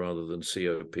asthma rather than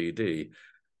COPD.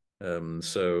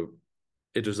 So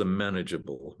it is a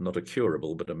manageable, not a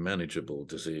curable, but a manageable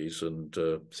disease. And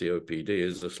COPD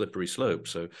is a slippery slope.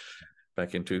 So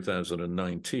back in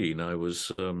 2019, I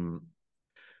was,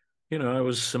 I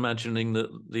was imagining that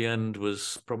the end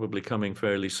was probably coming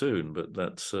fairly soon, but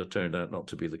that's turned out not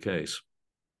to be the case.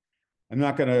 I'm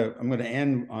going to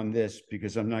end on this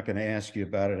because I'm not going to ask you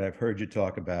about it. I've heard you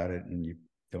talk about it and you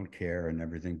don't care and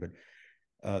everything, but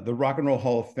the Rock and Roll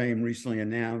Hall of Fame recently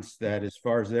announced that as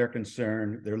far as they're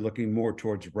concerned, they're looking more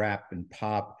towards rap and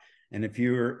pop. And if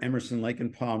you're Emerson, Lake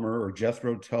and Palmer or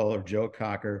Jethro Tull or Joe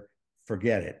Cocker,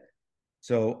 forget it.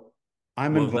 So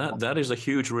I'm involved. That is a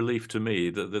huge relief to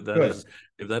me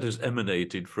that is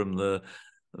emanated from the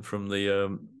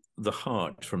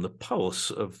heart, from the pulse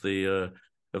of the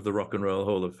Rock and Roll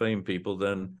Hall of Fame people.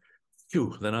 Then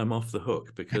I'm off the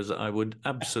hook, because I would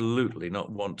absolutely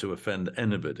not want to offend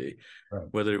anybody, right,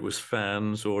 whether it was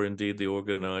fans or indeed the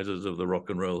organizers of the Rock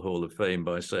and Roll Hall of Fame,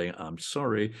 by saying, I'm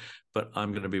sorry, but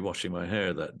I'm going to be washing my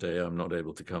hair that day. I'm not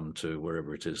able to come to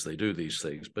wherever it is they do these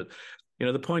things. But,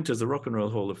 the point is, the Rock and Roll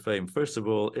Hall of Fame, first of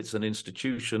all, it's an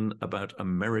institution about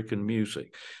American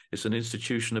music. It's an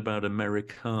institution about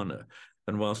Americana.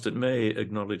 And whilst it may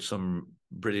acknowledge some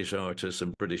British artists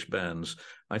and British bands,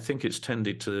 I think it's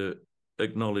tended to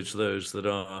acknowledge those that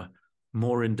are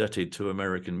more indebted to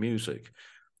American music.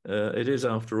 It is,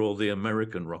 after all, the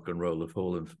American Rock and Roll of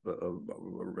Hall of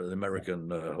the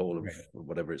American Hall of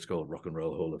whatever it's called, Rock and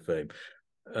Roll Hall of Fame.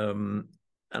 And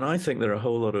I think there are a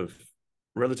whole lot of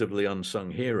relatively unsung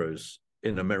heroes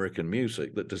in American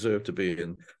music that deserve to be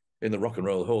in the Rock and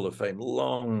Roll Hall of Fame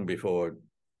long before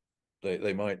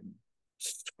they might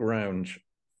scrounge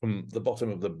from the bottom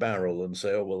of the barrel and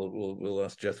say, oh, well, we'll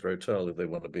ask Jethro Tull if they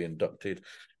want to be inducted.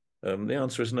 The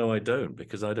answer is no, I don't,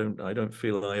 because I don't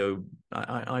feel I owe.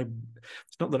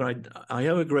 It's not that I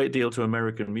owe a great deal to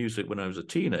American music when I was a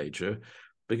teenager,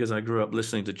 because I grew up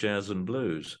listening to jazz and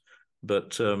blues.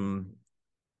 But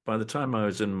by the time I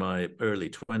was in my early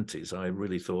 20s, I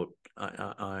really thought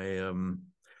I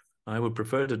would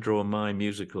prefer to draw my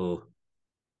musical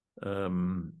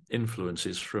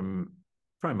influences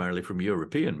primarily from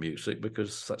European music,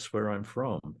 because that's where I'm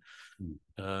from.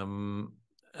 And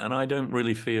I don't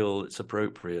really feel it's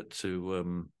appropriate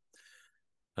to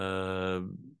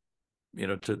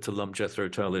lump Jethro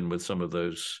Tull in with some of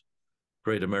those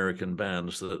great American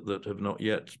bands that have not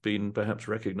yet been perhaps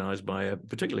recognized by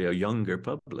particularly a younger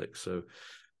public. So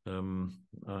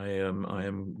I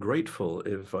am grateful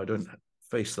if I don't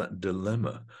face that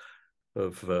dilemma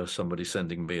of somebody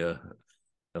sending me a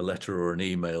letter or an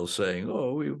email saying,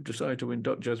 oh, we've decided to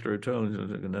induct Jethro Tull,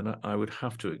 and then I would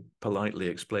have to politely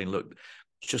explain, look,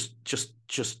 just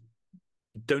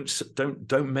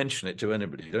don't mention it to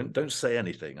anybody. Don't say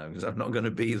anything, because I'm not going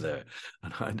to be there.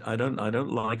 And I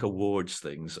don't like awards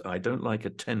things. I don't like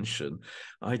attention.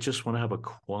 I just want to have a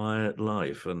quiet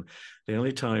life. And the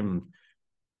only time,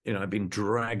 I've been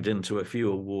dragged into a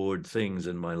few award things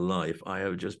in my life, I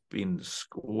have just been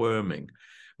squirming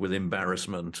with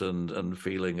embarrassment and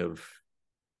feeling of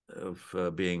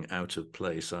being out of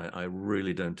place. I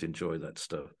really don't enjoy that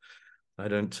stuff. I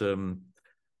don't.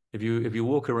 If you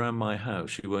walk around my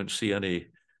house, you won't see any,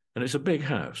 and it's a big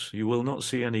house. You will not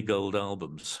see any gold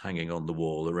albums hanging on the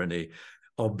wall or any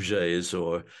objets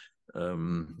or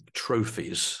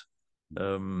trophies.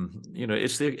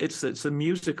 It's the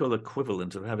musical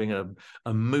equivalent of having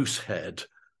a moose head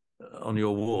on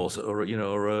your walls, or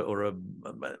a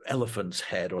elephant's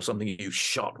head or something you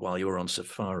shot while you were on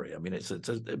safari. I mean, it's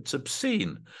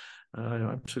obscene. I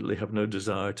absolutely have no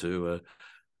desire to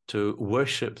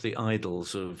worship the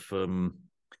idols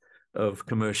of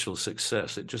commercial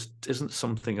success. It just isn't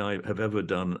something I have ever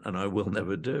done, and I will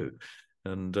never do.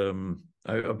 And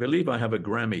I believe I have a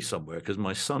Grammy somewhere, because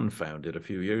my son found it a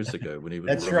few years ago when he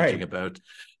was rummaging about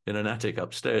in an attic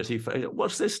upstairs. He found,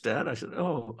 what's this, Dad? I said,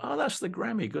 oh, that's the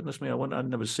Grammy. Goodness me, I'd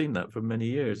never seen that for many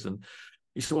years. And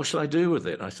he said, what should I do with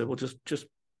it? I said, well, just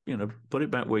put it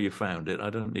back where you found it.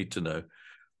 I don't need to know.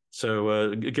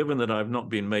 So given that I've not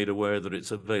been made aware that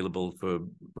it's available for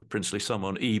princely sum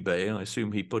on eBay. I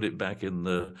assume he put it back in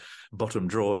the bottom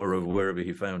drawer of wherever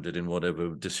he found it in whatever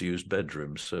disused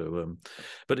bedroom. So,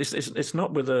 but it's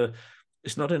not with a,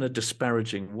 it's not in a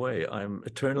disparaging way. I'm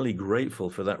eternally grateful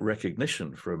for that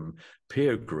recognition from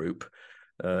peer group,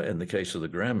 in the case of the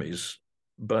Grammys,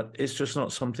 but it's just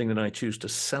not something that I choose to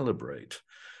celebrate.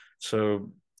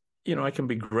 So, I can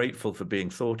be grateful for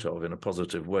being thought of in a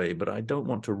positive way, but I don't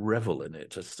want to revel in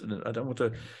it. I don't want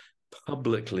to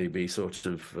publicly be sort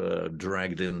of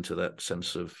dragged into that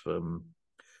sense of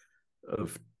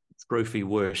trophy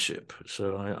worship.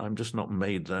 So I'm just not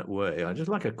made that way. I just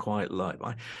like a quiet life.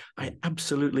 I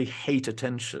absolutely hate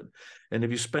attention. And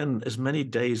if you spend as many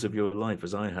days of your life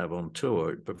as I have on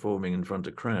tour performing in front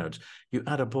of crowds, you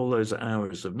add up all those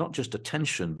hours of not just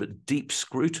attention, but deep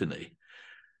scrutiny,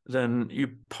 then you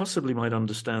possibly might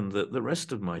understand that the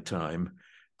rest of my time,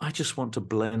 I just want to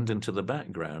blend into the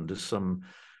background as some,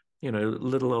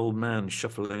 little old man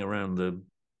shuffling around the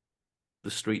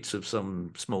streets of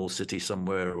some small city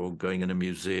somewhere, or going in a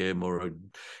museum or a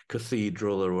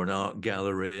cathedral or an art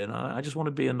gallery. And I just want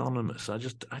to be anonymous. I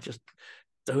just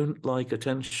don't like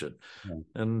attention. Yeah.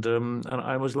 And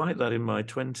I was like that in my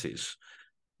 20s,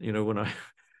 when I,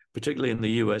 particularly in the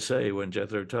USA, when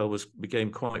Jethro Tull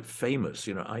became quite famous,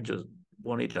 I just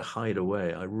wanted to hide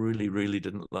away. I really, really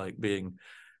didn't like being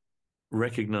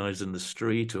recognized in the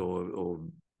street or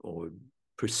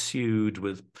pursued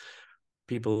with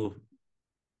people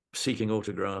seeking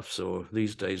autographs, or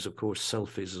these days, of course,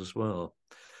 selfies as well.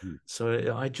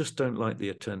 So I just don't like the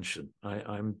attention.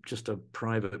 I'm just a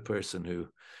private person who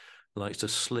likes to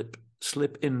slip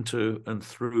into and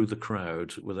through the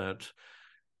crowd without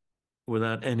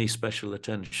any special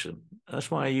attention.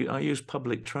 That's why I use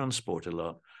public transport a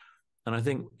lot. And I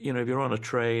think, if you're on a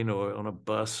train or on a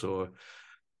bus, or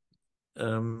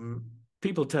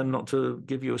people tend not to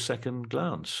give you a second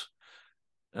glance.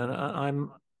 And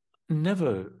I'm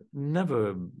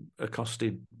never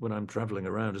accosted when I'm traveling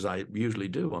around, as I usually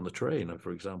do on the train.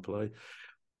 For example, I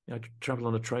travel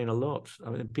on a train a lot. I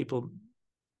mean, people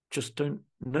just don't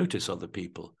notice other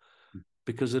people,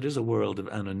 because it is a world of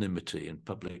anonymity in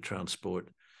public transport.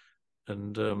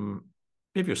 And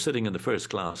if you're sitting in the first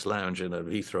class lounge in a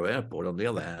Heathrow airport, on the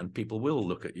other hand, people will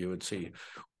look at you and see,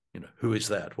 who is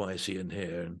that? Why is he in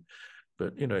here?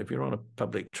 But if you're on a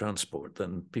public transport,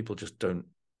 then people just don't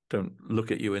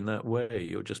look at you in that way.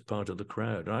 You're just part of the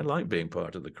crowd. And I like being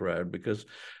part of the crowd, because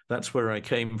that's where I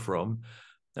came from,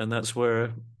 and that's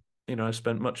where I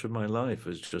spent much of my life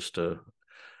as just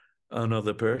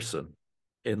another person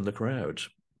in the crowd.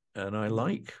 And I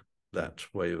like that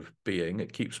way of being.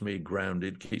 It keeps me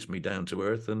grounded, keeps me down to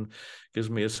earth, and gives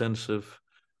me a sense of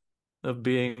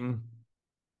being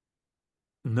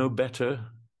no better,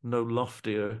 no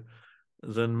loftier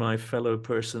than my fellow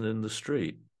person in the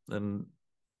street. And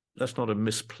that's not a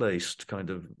misplaced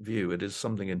kind of view. It is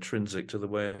something intrinsic to the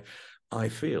way I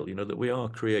feel, that we are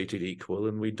created equal,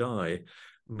 and we die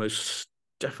most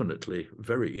definitely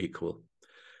very equal,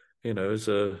 as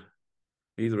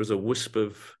either as a wisp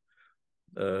of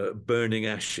burning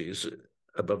ashes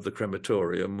above the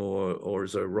crematorium, or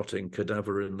as a rotting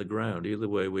cadaver in the ground. Either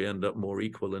way, we end up more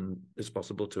equal than it's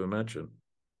possible to imagine.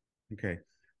 Okay.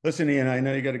 Listen, Ian, I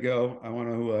know you got to go. I want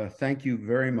to thank you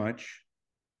very much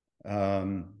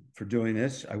for doing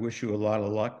this. I wish you a lot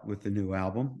of luck with the new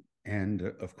album. And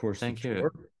of course, thank you.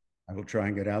 I will try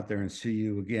and get out there and see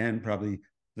you again, probably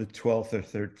the 12th or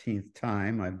 13th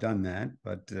time I've done that.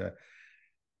 But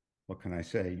what can I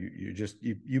say?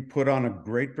 You put on a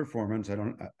great performance. I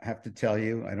don't have to tell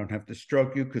you. I don't have to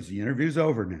stroke you, because the interview's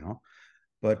over now.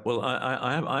 But well,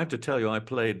 I have to tell you, I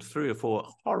played 3 or 4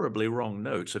 horribly wrong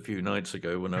notes a few nights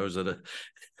ago when I was at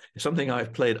something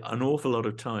I've played an awful lot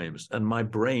of times, and my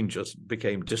brain just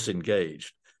became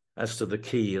disengaged as to the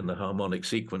key and the harmonic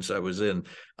sequence I was in,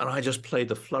 and I just played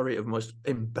the flurry of most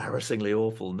embarrassingly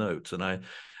awful notes. And I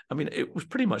mean, it was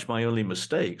pretty much my only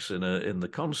mistakes in the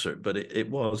concert, but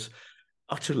it was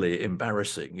utterly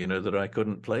embarrassing, that I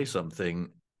couldn't play something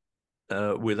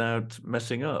without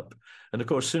messing up. And of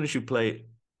course, as soon as you play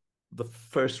the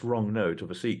first wrong note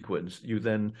of a sequence,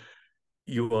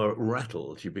 you are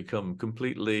rattled. You become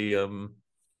completely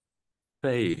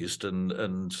phased,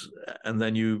 and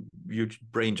then your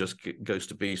brain just goes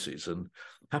to pieces. And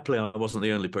happily, I wasn't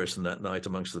the only person that night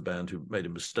amongst the band who made a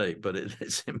mistake, but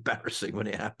it's embarrassing when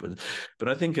it happens. But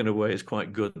I think in a way it's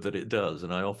quite good that it does.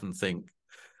 And I often think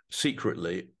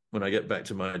secretly, when I get back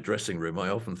to my dressing room, I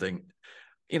often think,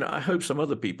 I hope some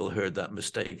other people heard that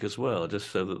mistake as well,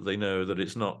 just so that they know that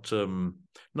it's not,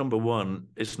 number one,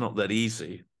 it's not that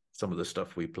easy, some of the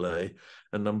stuff we play.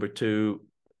 And number two,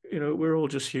 we're all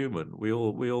just human. We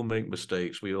all make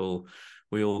mistakes. We all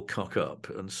we all cock up.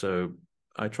 And so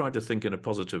I try to think in a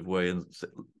positive way, and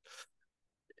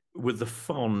with the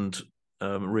fond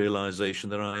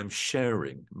realization that I am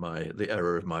sharing the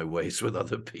error of my ways with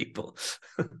other people.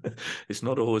 It's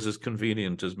not always as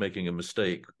convenient as making a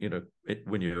mistake,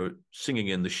 when you're singing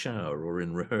in the shower or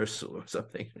in rehearsal or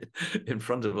something in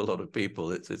front of a lot of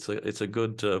people. It's a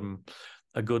good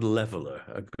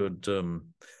leveler,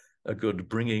 a good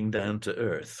bringing down to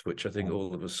earth, which I think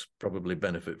all of us probably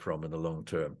benefit from in the long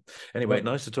term. Anyway,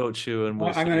 nice to talk to you, and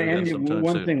we'll see you again sometime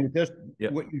one soon. thing with just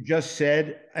what you just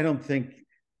said. I don't think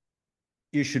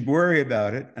you should worry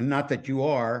about it, and not that you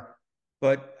are,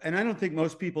 and I don't think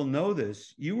most people know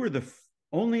this. You were the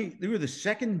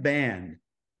second band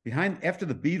after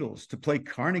the Beatles to play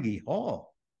Carnegie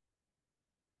Hall.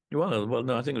 Well,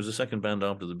 no, I think it was the second band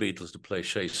after the Beatles to play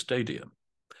Shea Stadium.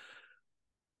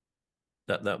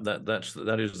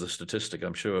 That is the statistic,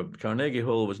 I'm sure. Carnegie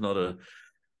Hall was not a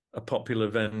popular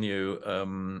venue.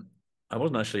 I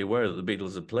wasn't actually aware that the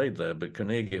Beatles had played there, but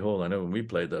Carnegie Hall, I know when we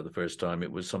played there the first time,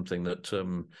 it was something that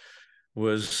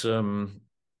was a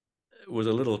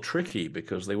little tricky,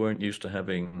 because they weren't used to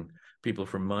having people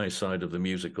from my side of the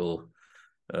musical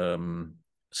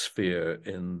sphere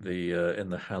in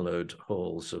the hallowed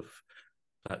halls of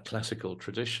that classical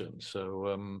tradition.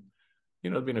 So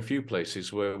there have been a few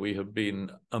places where we have been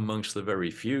amongst the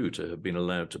very few to have been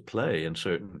allowed to play in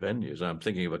certain venues. I'm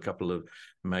thinking of a couple of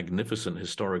magnificent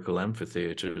historical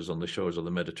amphitheaters on the shores of the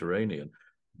Mediterranean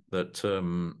that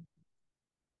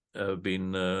have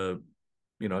been,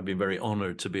 I've been very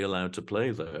honored to be allowed to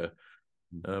play there.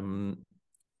 And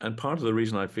part of the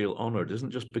reason I feel honored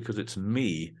isn't just because it's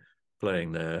me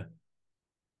playing there.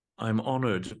 I'm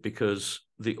honored because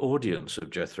the audience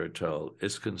of Jethro Tull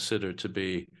is considered to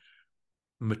be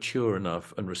mature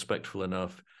enough and respectful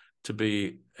enough to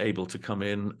be able to come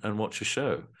in and watch a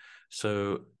show.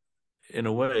 So in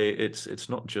a way, it's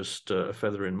not just a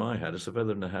feather in my hat, it's a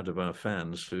feather in the hat of our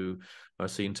fans, who are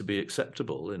seen to be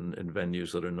acceptable in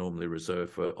venues that are normally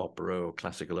reserved for opera or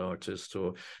classical artists, or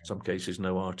in some cases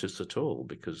no artists at all,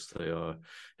 because they are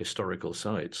historical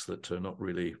sites that are not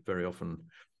really very often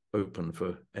open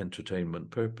for entertainment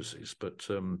purposes. But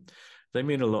they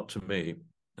mean a lot to me.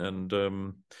 And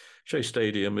Shea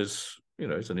Stadium is,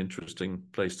 it's an interesting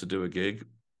place to do a gig,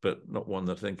 but not one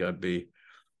that I think I'd be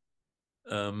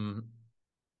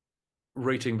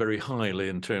rating very highly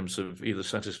in terms of either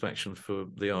satisfaction for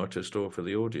the artist or for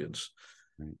the audience.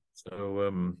 Right.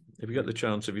 So if you get the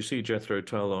chance, if you see Jethro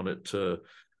Tull on at the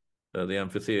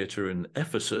amphitheater in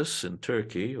Ephesus in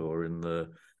Turkey, or in the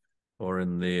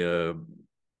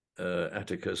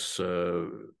Atticus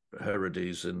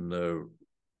Herodes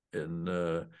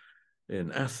in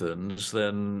Athens,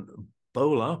 then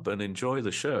bowl up and enjoy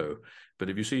the show. But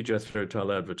if you see Jethro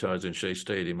Tull advertised in Shea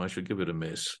Stadium, I should give it a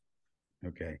miss.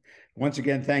 Okay. Once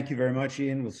again, thank you very much,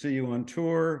 Ian. We'll see you on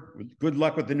tour. Good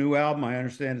luck with the new album. I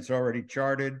understand it's already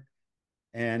charted.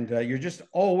 And you're just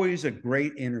always a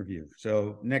great interview.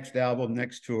 So next album,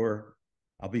 next tour,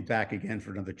 I'll be back again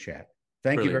for another chat.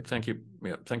 Thank you. Thank you.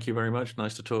 Yeah, thank you very much.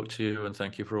 Nice to talk to you, and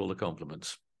thank you for all the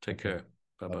compliments. Take care.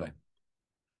 Bye-bye.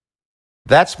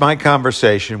 That's my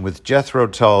conversation with Jethro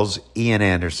Tull's Ian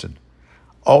Anderson.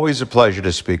 Always a pleasure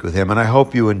to speak with him, and I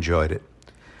hope you enjoyed it.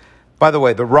 By the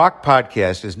way, the Rock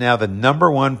Podcast is now the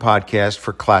 #1 podcast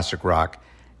for classic rock,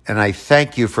 and I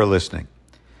thank you for listening.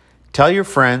 Tell your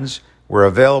friends we're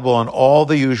available on all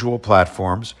the usual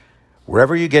platforms.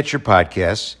 Wherever you get your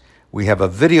podcasts, we have a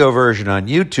video version on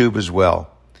YouTube as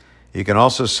well. You can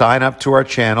also sign up to our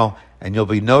channel, and you'll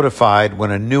be notified when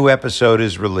a new episode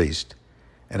is released.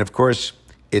 And of course,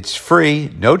 it's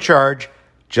free, no charge,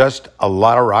 just a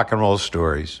lot of rock and roll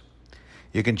stories.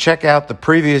 You can check out the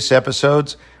previous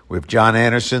episodes with John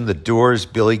Anderson, The Doors,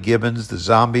 Billy Gibbons, The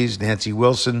Zombies, Nancy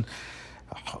Wilson,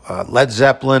 Led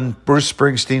Zeppelin, Bruce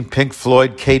Springsteen, Pink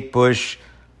Floyd, Kate Bush,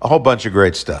 a whole bunch of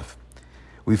great stuff.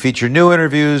 We feature new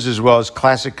interviews as well as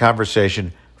classic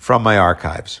conversation from my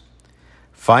archives.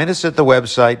 Find us at the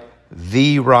website,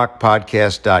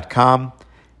 therockpodcast.com,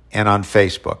 and on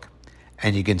Facebook.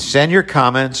 And you can send your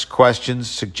comments, questions,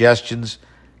 suggestions.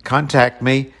 Contact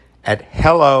me at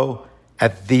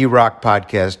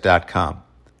hello@therockpodcast.com.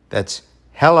 That's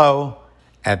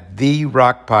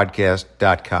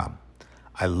hello@therockpodcast.com.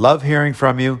 I love hearing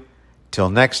from you.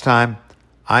 Till next time,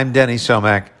 I'm Denny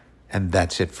Somack, and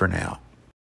that's it for now.